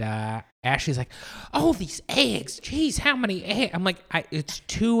 And Ashley's like, "Oh, these eggs. Jeez, how many eggs?" I'm like, "It's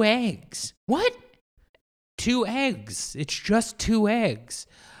 2 eggs." "What? 2 eggs. It's just 2 eggs."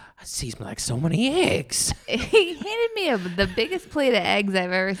 It seems like so many eggs. He handed me the biggest plate of eggs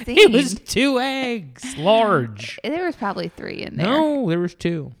I've ever seen. It was 2 eggs, large. There was probably 3 in there. No, there was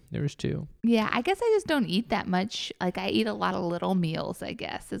 2. There was 2. Yeah, I guess I just don't eat that much. Like I eat a lot of little meals, I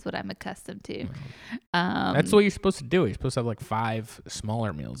guess, is what I'm accustomed to. That's what you're supposed to do. You're supposed to have like 5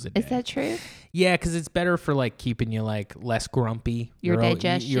 smaller meals a day. Is that true? Yeah, because it's better for like keeping you like less grumpy. Your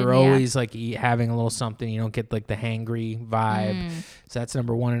digestion. You're always like having a little something. You don't get like the hangry vibe. So that's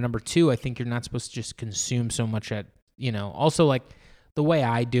number 1. And number 2, I think you're not supposed to just consume so much at, also like the way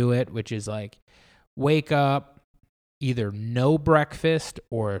I do it, which is like wake up, either no breakfast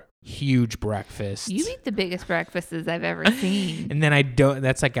or huge breakfast. You eat the biggest breakfasts I've ever seen. And then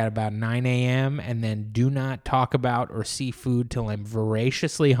that's like at about 9 a.m. And then do not talk about or see food till I'm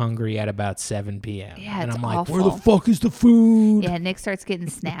voraciously hungry at about 7 p.m. Yeah, and it's I'm like, awful. where the fuck is the food? Yeah, Nick starts getting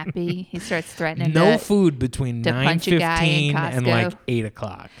snappy. He starts threatening No food between to punch a guy in 9:15 and Costco. like 8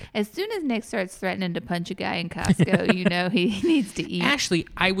 o'clock. As soon as Nick starts threatening to punch a guy in Costco, you know he needs to eat. Ashley,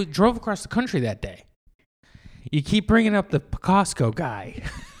 I drove across the country that day. You keep bringing up the Costco guy.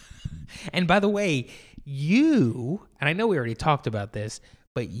 And by the way, and I know we already talked about this,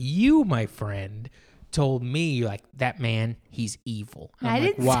 but you, my friend, told me like that man, he's evil. I I'm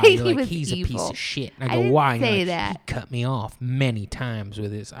like, didn't why? say You're he like, was he's evil. a piece of shit. And I I go, didn't why? And say you're like, that. He cut me off many times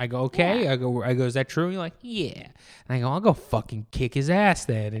with this. I go, okay. Yeah. I go, is that true? And you're like, yeah. And I go, I'll go fucking kick his ass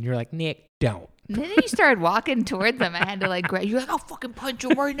then. And you're like, Nick, don't. And then you started walking towards him. I had to like grab you. Like, I'll fucking punch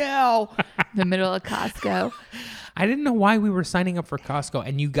him right now. In the middle of Costco. I didn't know why we were signing up for Costco.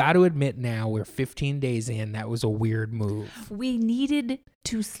 And you got to admit now, we're 15 days in. That was a weird move. We needed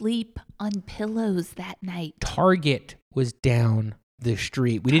to sleep on pillows that night. Target was down the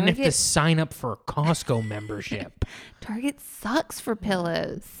street. We didn't have to Target- sign up for a Costco membership. Target sucks for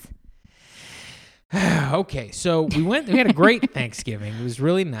pillows. Okay, so we had a great Thanksgiving. It was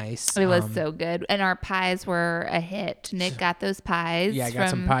really nice. It was so good. And our pies were a hit. Nick got those pies. Yeah, I got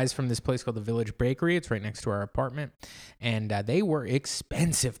some pies from this place called the Village Bakery. It's right next to our apartment. And they were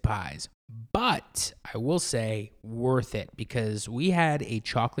expensive pies. But I will say worth it because we had a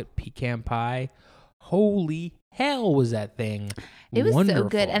chocolate pecan pie. Holy hell was that thing It was wonderful. so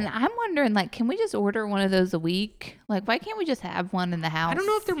good. And I'm wondering, like, can we just order one of those a week? Like, why can't we just have one in the house? I don't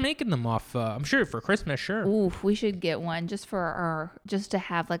know if they're making them off. I'm sure for Christmas, sure. Oof, we should get one just to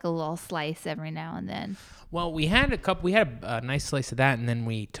have like a little slice every now and then. Well, we had a nice slice of that, and then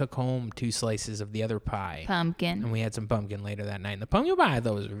we took home 2 slices of the other pie. Pumpkin. And we had some pumpkin later that night. And the pumpkin pie, I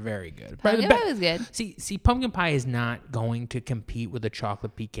thought, was very good. Pumpkin pie was good. See, pumpkin pie is not going to compete with a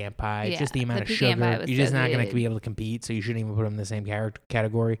chocolate pecan pie. Yeah, Just the amount the of pecan pie sugar. was You're just so not going good. to be able to compete, so you shouldn't even put them in the same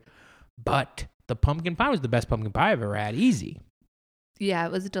category. But the pumpkin pie was the best pumpkin pie I've ever had. Easy. Yeah,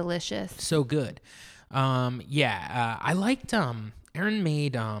 it was delicious. So good. I liked, Erin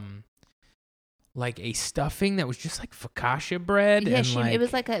made, like a stuffing that was just like focaccia bread. Yeah, and it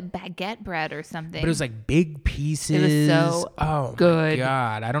was like a baguette bread or something. But it was like big pieces. It was so oh good. My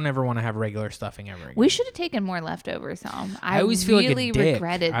God, I don't ever want to have regular stuffing ever again. We should have taken more leftovers home. I always feel really like a dick.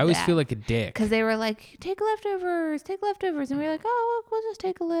 regretted I always that. feel like a dick. Because they were like, take leftovers. And we were like, oh, we'll just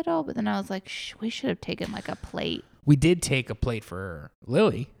take a little. But then I was like, we should have taken like a plate. We did take a plate for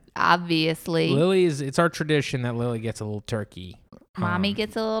Lily. Obviously. It's our tradition that Lily gets a little turkey. Mommy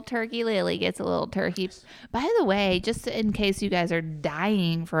gets a little turkey. Lily gets a little turkey. By the way, just in case you guys are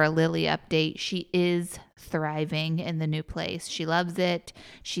dying for a Lily update, she is thriving in the new place. She loves it.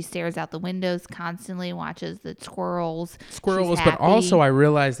 She stares out the windows constantly, watches the squirrels. Squirrels, She's but happy. also I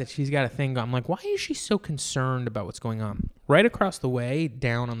realized that she's got a thing. I'm like, why is she so concerned about what's going on? Right across the way,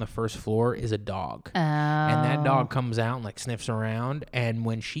 down on the first floor, is a dog. And that dog comes out and like sniffs around. And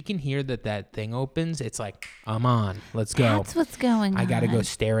when she can hear that thing opens, it's like, I'm on. Let's go. That's what's going on. I got to go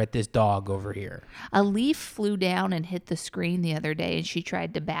stare at this dog over here. A leaf flew down and hit the screen the other day, and she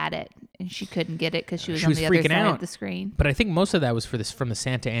tried to bat it, and she couldn't get it because she was on the other freaking side out. of the screen. But I think most of that was from the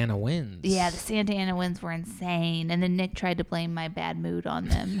Santa Ana winds. Yeah, the Santa Ana winds were insane, and then Nick tried to blame my bad mood on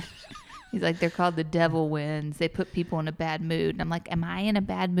them. He's like, they're called the devil winds. They put people in a bad mood. And I'm like, am I in a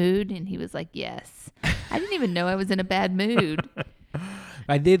bad mood? And he was like, yes. I didn't even know I was in a bad mood.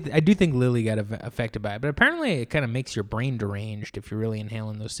 I do think Lily got affected by it, but apparently it kind of makes your brain deranged if you're really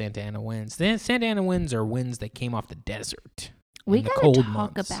inhaling those Santa Ana winds. The Santa Ana winds are winds that came off the desert. We in the got to cold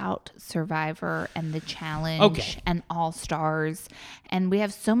talk months. about Survivor and the challenge Okay. and All Stars, and we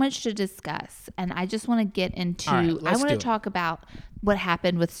have so much to discuss. And I just want to get into. All right, I let's want to do it. talk about what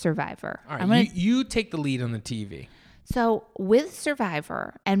happened with Survivor. All I'm right, gonna, you take the lead on the TV. so with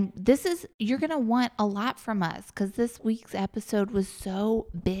Survivor, and this is you're gonna want a lot from us because this week's episode was so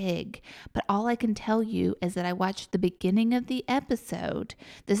big. But all I can tell you is that I watched the beginning of the episode.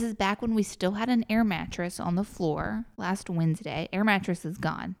 This is back when we still had an air mattress on the floor last Wednesday. Air mattress is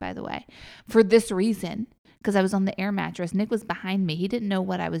gone, by the way, for this reason. Because I was on the air mattress. Nick was behind me. He didn't know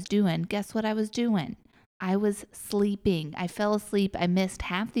what I was doing. Guess what I was doing? I was sleeping. I fell asleep. I missed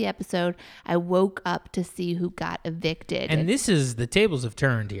half the episode. I woke up to see who got evicted. And this is, the tables have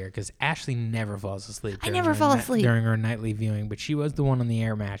turned here because Ashley never falls asleep. I never fall asleep. During her nightly viewing, but she was the one on the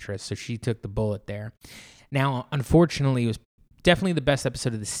air mattress, so she took the bullet there. Now, unfortunately, it was definitely the best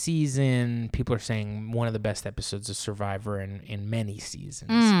episode of the season. People are saying one of the best episodes of Survivor in many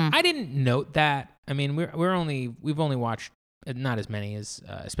seasons. I didn't note that. I mean, we've only watched not as many as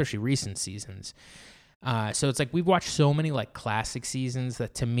especially recent seasons. So it's like we've watched so many like classic seasons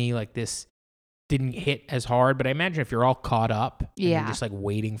that to me like this didn't hit as hard. But I imagine if you're all caught up and you're just like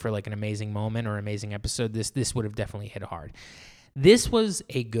waiting for like an amazing moment or amazing episode, this would have definitely hit hard. This was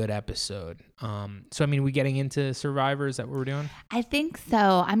a good episode. So I mean, we getting into Survivor? Is that what we're doing? I think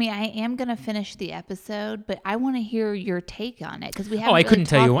so. I mean, I am going to finish the episode, but I want to hear your take on it because we haven't. I couldn't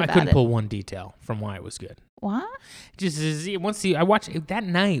tell you. I couldn't it. pull one detail from why it was good. What? I watched that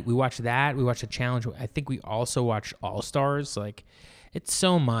night. We watched that. We watched the challenge. I think we also watched All Stars. Like, it's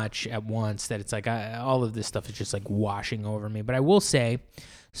so much at once that it's like all of this stuff is just like washing over me. But I will say,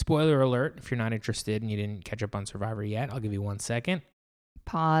 spoiler alert: if you're not interested and you didn't catch up on Survivor yet, I'll give you 1 second.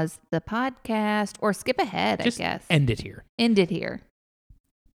 Pause the podcast or skip ahead. Just I guess end it here. End it here.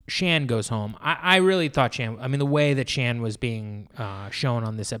 Shan goes home. I really thought Shan, I mean, the way that Shan was being shown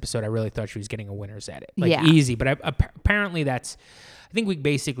on this episode, I really thought she was getting a winner's edit. Like, easy. But apparently I think we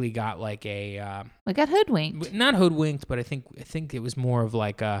basically got like a... we got hoodwinked. Not hoodwinked, but I think it was more of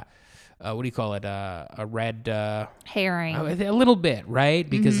like a... what do you call it? A red... herring. A little bit, right?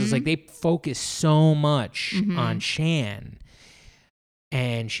 Because it's like they focus so much on Shan.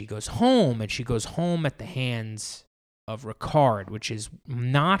 And she goes home, and she goes home at the hands of Ricard, which is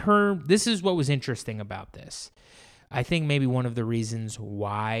not her. This is what was interesting about this. I think maybe one of the reasons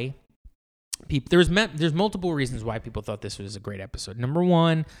why people there's multiple reasons why people thought this was a great episode. Number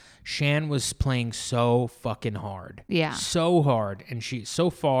one, Shan was playing so fucking hard. Yeah. So hard. And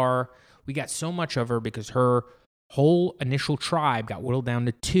we got so much of her because her whole initial tribe got whittled down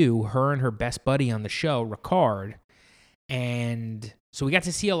to 2, her and her best buddy on the show, Ricard. And so we got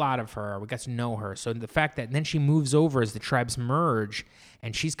to see a lot of her. We got to know her. So the fact that then she moves over as the tribes merge,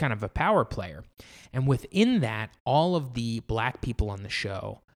 and she's kind of a power player. And within that, all of the black people on the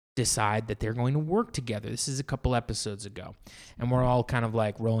show decide that they're going to work together. This is a couple episodes ago. And we're all kind of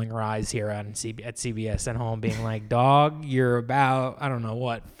like rolling our eyes here at CBS at home being like, dog, you're about, I don't know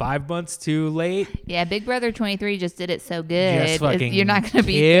what, 5 months too late? Yeah, Big Brother 23 just did it so good. Just fucking You're not going to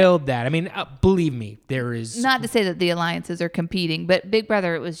be... killed that. I mean, believe me, there is... Not to say that the alliances are competing, but Big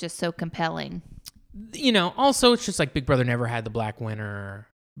Brother, it was just so compelling. You know, also it's just like Big Brother never had the black winner.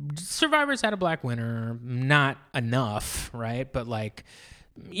 Survivor's had a black winner. Not enough, right? But like...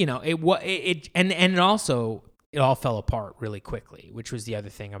 You know, it also all fell apart really quickly, which was the other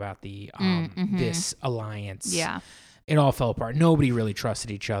thing about the this alliance. Yeah, it all fell apart. Nobody really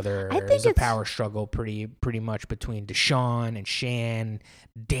trusted each other. I think There was a power struggle pretty much between Deshaun and Shan,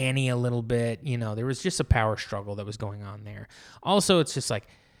 Danny a little bit. You know, there was just a power struggle that was going on there. Also, it's just like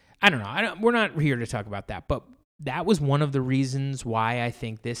I don't know. We're not here to talk about that, but that was one of the reasons why I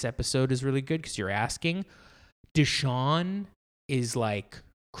think this episode is really good because you're asking. Deshaun is like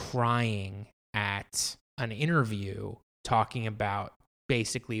crying at an interview talking about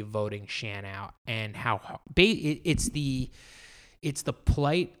basically voting Shan out and how it's the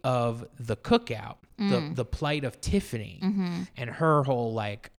plight of the cookout, the plight of Tiffany and her whole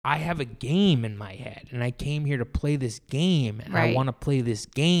like, I have a game in my head and I came here to play this game and I want to play this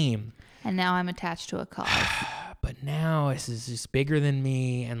game. And now I'm attached to a cause. But now this is just bigger than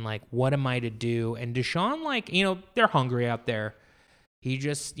me and like, what am I to do? And Deshaun, like, you know, they're hungry out there. He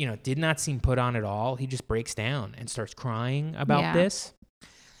just, you know, did not seem put on at all. He just breaks down and starts crying about this.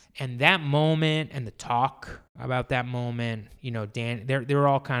 And that moment and the talk about that moment, you know, Dan, they're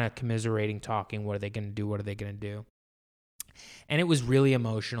all kind of commiserating, talking. What are they going to do? What are they going to do? And it was really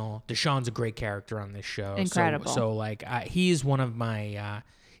emotional. Deshaun's a great character on this show. Incredible. So like, he is one of my,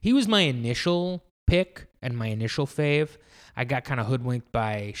 he was my initial pick and my initial fave. I got kind of hoodwinked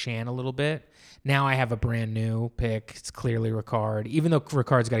by Shan a little bit. Now I have a brand new pick. It's clearly Ricard. Even though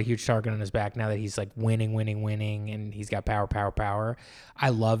Ricard's got a huge target on his back now that he's like winning, and he's got power. I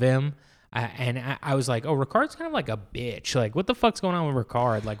love him. I was like, oh, Ricard's kind of like a bitch. Like, what the fuck's going on with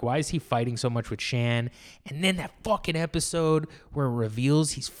Ricard? Like, why is he fighting so much with Shan? And then that fucking episode where it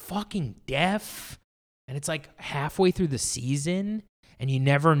reveals he's fucking deaf. And it's like halfway through the season and you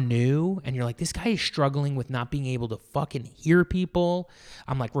never knew. And you're like, this guy is struggling with not being able to fucking hear people.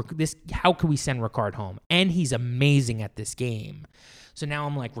 I'm like, how can we send Ricard home? And he's amazing at this game. So now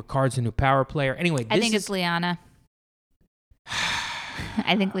I'm like, Ricard's a new power player. Anyway, I think it's Liana.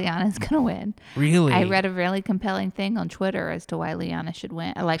 I think Liana's going to win. Really? I read a really compelling thing on Twitter as to why Liana should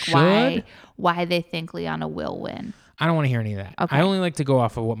win. Like why they think Liana will win. I don't want to hear any of that. Okay. I only like to go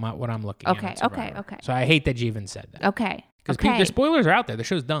off of what I'm looking at. Okay. So I hate that you even said that. Okay. Because the spoilers are out there. The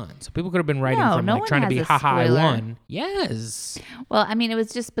show's done. So people could have been writing from like trying to be, haha, I won. Yes. Well, I mean, it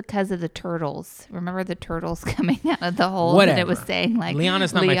was just because of the turtles. Remember the turtles coming out of the hole? Whatever. And it was saying like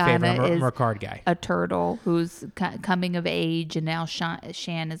Liana's not my favorite. I'm a Ricard guy. A turtle who's coming of age, and now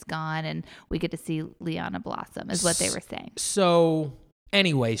Shan is gone, and we get to see Liana blossom, is what they were saying. So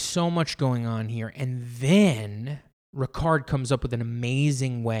anyway, so much going on here. And then Ricard comes up with an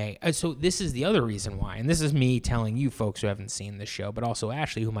amazing way. So this is the other reason why, and this is me telling you folks who haven't seen this show, but also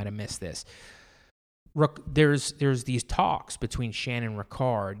Ashley who might have missed this. There's these talks between Shan and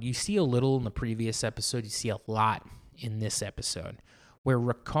Ricard. You see a little in the previous episode. You see a lot in this episode where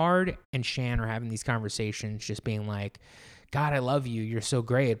Ricard and Shan are having these conversations just being like, God, I love you. You're so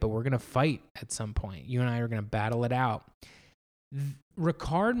great, but we're going to fight at some point. You and I are going to battle it out.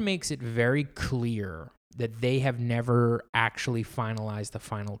 Ricard makes it very clear that they have never actually finalized the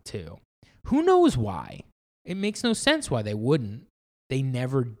final two. Who knows why? It makes no sense why they wouldn't. They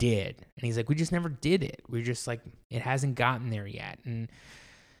never did. And he's like, we just never did it. We're just like, it hasn't gotten there yet. And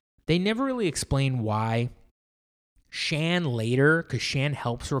they never really explain why. Shan later, because Shan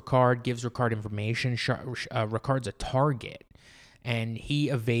helps Ricard, gives Ricard information. Ricard's a target. And he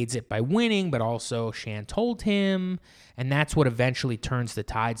evades it by winning, but also Shan told him. And that's what eventually turns the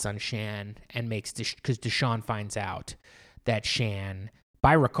tides on Shan and makes, because Deshawn finds out that Shan,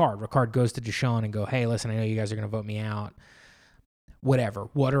 by Ricard goes to Deshawn and go, hey, listen, I know you guys are going to vote me out. Whatever,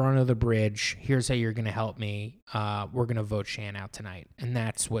 water under the bridge. Here's how you're going to help me. We're going to vote Shan out tonight. And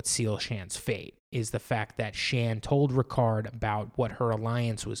that's what seals Shan's fate, is the fact that Shan told Ricard about what her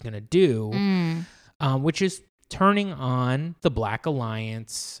alliance was going to do, which is turning on the Black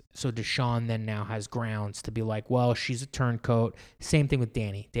Alliance. So Deshawn then now has grounds to be like, well, she's a turncoat. Same thing with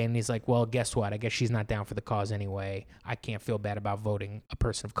Danny. Danny's like, well, guess what? I guess she's not down for the cause anyway. I can't feel bad about voting a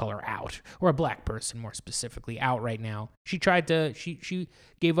person of color out, or a black person more specifically, out right now. She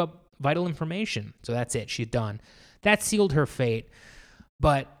gave up vital information. So that's it. She's done. That sealed her fate.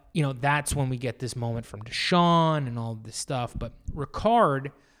 But, that's when we get this moment from Deshawn and all this stuff. But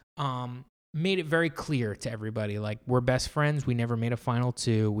Ricard, made it very clear to everybody, like, we're best friends. We never made a final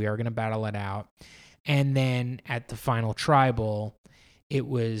two. We are going to battle it out. And then at the final tribal, it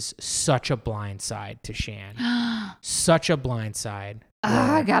was such a blindside to Shan. Such a blindside.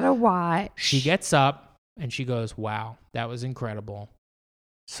 I gotta watch. She gets up and she goes, wow, that was incredible.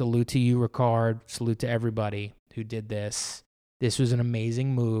 Salute to you, Ricard. Salute to everybody who did this. This was an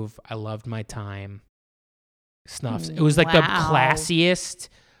amazing move. I loved my time. Snuffs. It was like the classiest.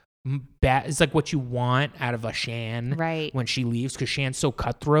 It's like what you want out of a Shan, right, when she leaves, because Shan's so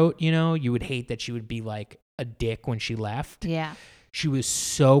cutthroat. You would hate that she would be like a dick when she left. Yeah, she was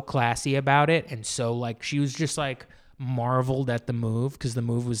so classy about it, and so like she was just like marveled at the move, because the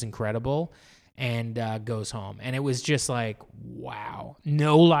move was incredible, and goes home. And it was just like, wow.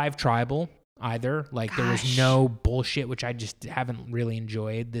 No live tribal either. Like, there was no bullshit, which I just haven't really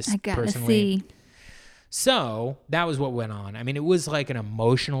enjoyed this personally. See. So that was what went on. I mean, it was like an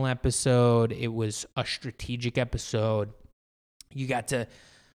emotional episode. It was a strategic episode. You got to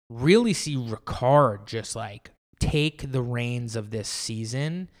really see Ricard just like take the reins of this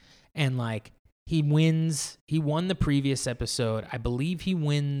season, and like he won the previous episode. I believe he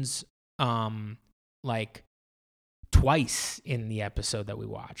wins like twice in the episode that we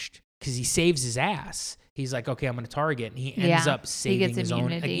watched, because he saves his ass. He's like, okay, I'm going to target. And he ends up saving his own.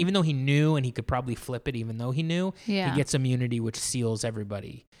 Like, even though he knew, and he could probably flip it, even though he knew, he gets immunity, which seals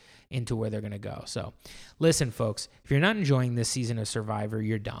everybody into where they're going to go. So listen, folks, if you're not enjoying this season of Survivor,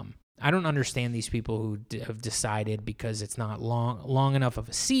 you're dumb. I don't understand these people who have decided because it's not long enough of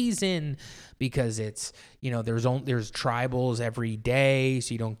a season, because it's, there's tribals every day,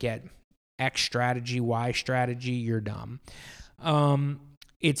 so you don't get X strategy, Y strategy. You're dumb.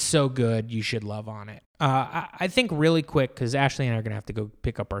 It's so good. You should love On It. I think really quick, because Ashley and I are going to have to go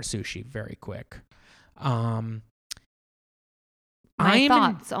pick up our sushi very quick. My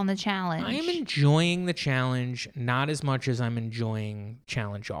thoughts on the challenge. I am enjoying the challenge, not as much as I'm enjoying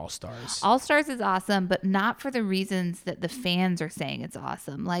Challenge All-Stars. All-Stars is awesome, but not for the reasons that the fans are saying it's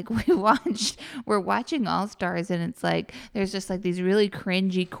awesome. Like we're watching All-Stars and it's like, there's just like these really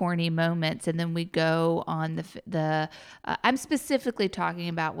cringy, corny moments. And then we go on I'm specifically talking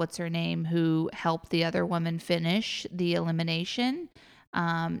about what's her name, who helped the other woman finish the elimination.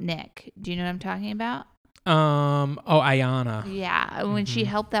 Nick, do you know what I'm talking about? Ayanna. Yeah, when she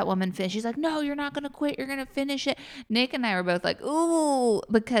helped that woman finish, she's like, "No, you're not gonna quit. You're gonna finish it." Nick and I were both like, "Ooh,"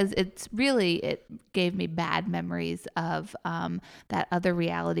 because it gave me bad memories of that other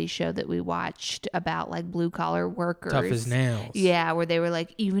reality show that we watched about like blue collar workers, Tough as nails. Yeah, where they were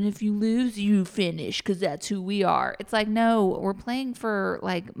like, "Even if you lose, you finish because that's who we are." It's like, no, we're playing for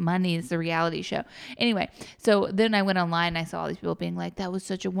like money. It's a reality show. Anyway, so then I went online and I saw all these people being like, "That was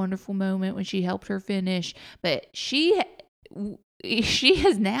such a wonderful moment when she helped her finish." But Ayanna's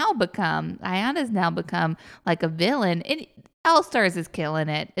now become like a villain. And All-Stars is killing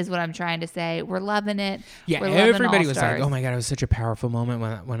it, is what I'm trying to say. We're loving it. Yeah, everybody was like, "Oh my God, it was such a powerful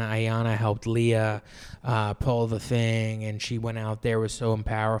moment when Ayanna helped Leah pull the thing, and she went out there, was so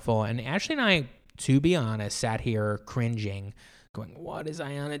powerful." And Ashley and I, to be honest, sat here cringing, going, "What is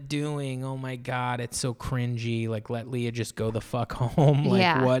Ayanna doing? Oh my God, it's so cringy. Like, let Leah just go the fuck home.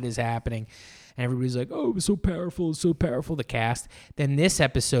 Like, What is happening?" And everybody's like, "Oh, it was so powerful, the cast." Then this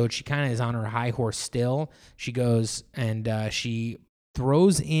episode, she kind of is on her high horse still. She goes and she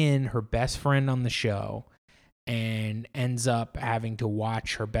throws in her best friend on the show and ends up having to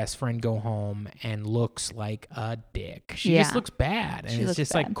watch her best friend go home and looks like a dick. She just looks bad. And it's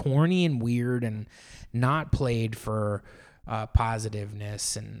just like corny and weird and not played for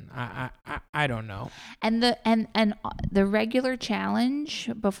positiveness, and I don't know. And the regular challenge,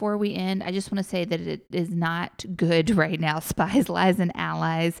 before we end, I just want to say that it is not good right now. Spies, Lies, and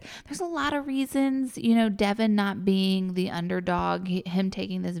Allies. There's a lot of reasons, Devin not being the underdog, him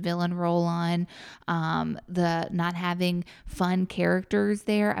taking this villain role on, the not having fun characters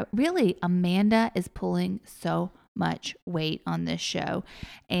there. Really, Amanda is pulling so much weight on this show.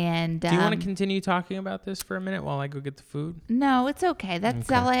 And do you want to continue talking about this for a minute while I go get the food? No, it's okay. That's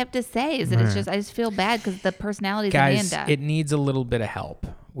all I have to say, is that I just feel bad because the personality is Guys, Amanda. It needs a little bit of help.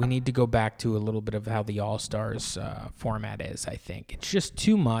 We need to go back to a little bit of how the All-Stars format is, I think. It's just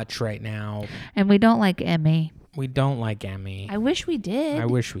too much right now. And we don't like Emmy. I wish we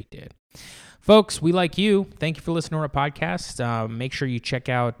did. Folks, we like you. Thank you for listening to our podcast. Make sure you check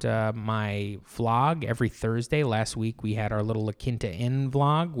out my vlog every Thursday. Last week, we had our little La Quinta Inn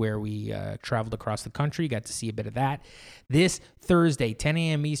vlog where we traveled across the country. Got to see a bit of that. This Thursday, 10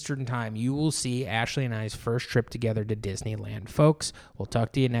 a.m. Eastern Time, you will see Ashley and I's first trip together to Disneyland. Folks, we'll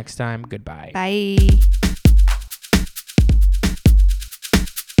talk to you next time. Goodbye. Bye.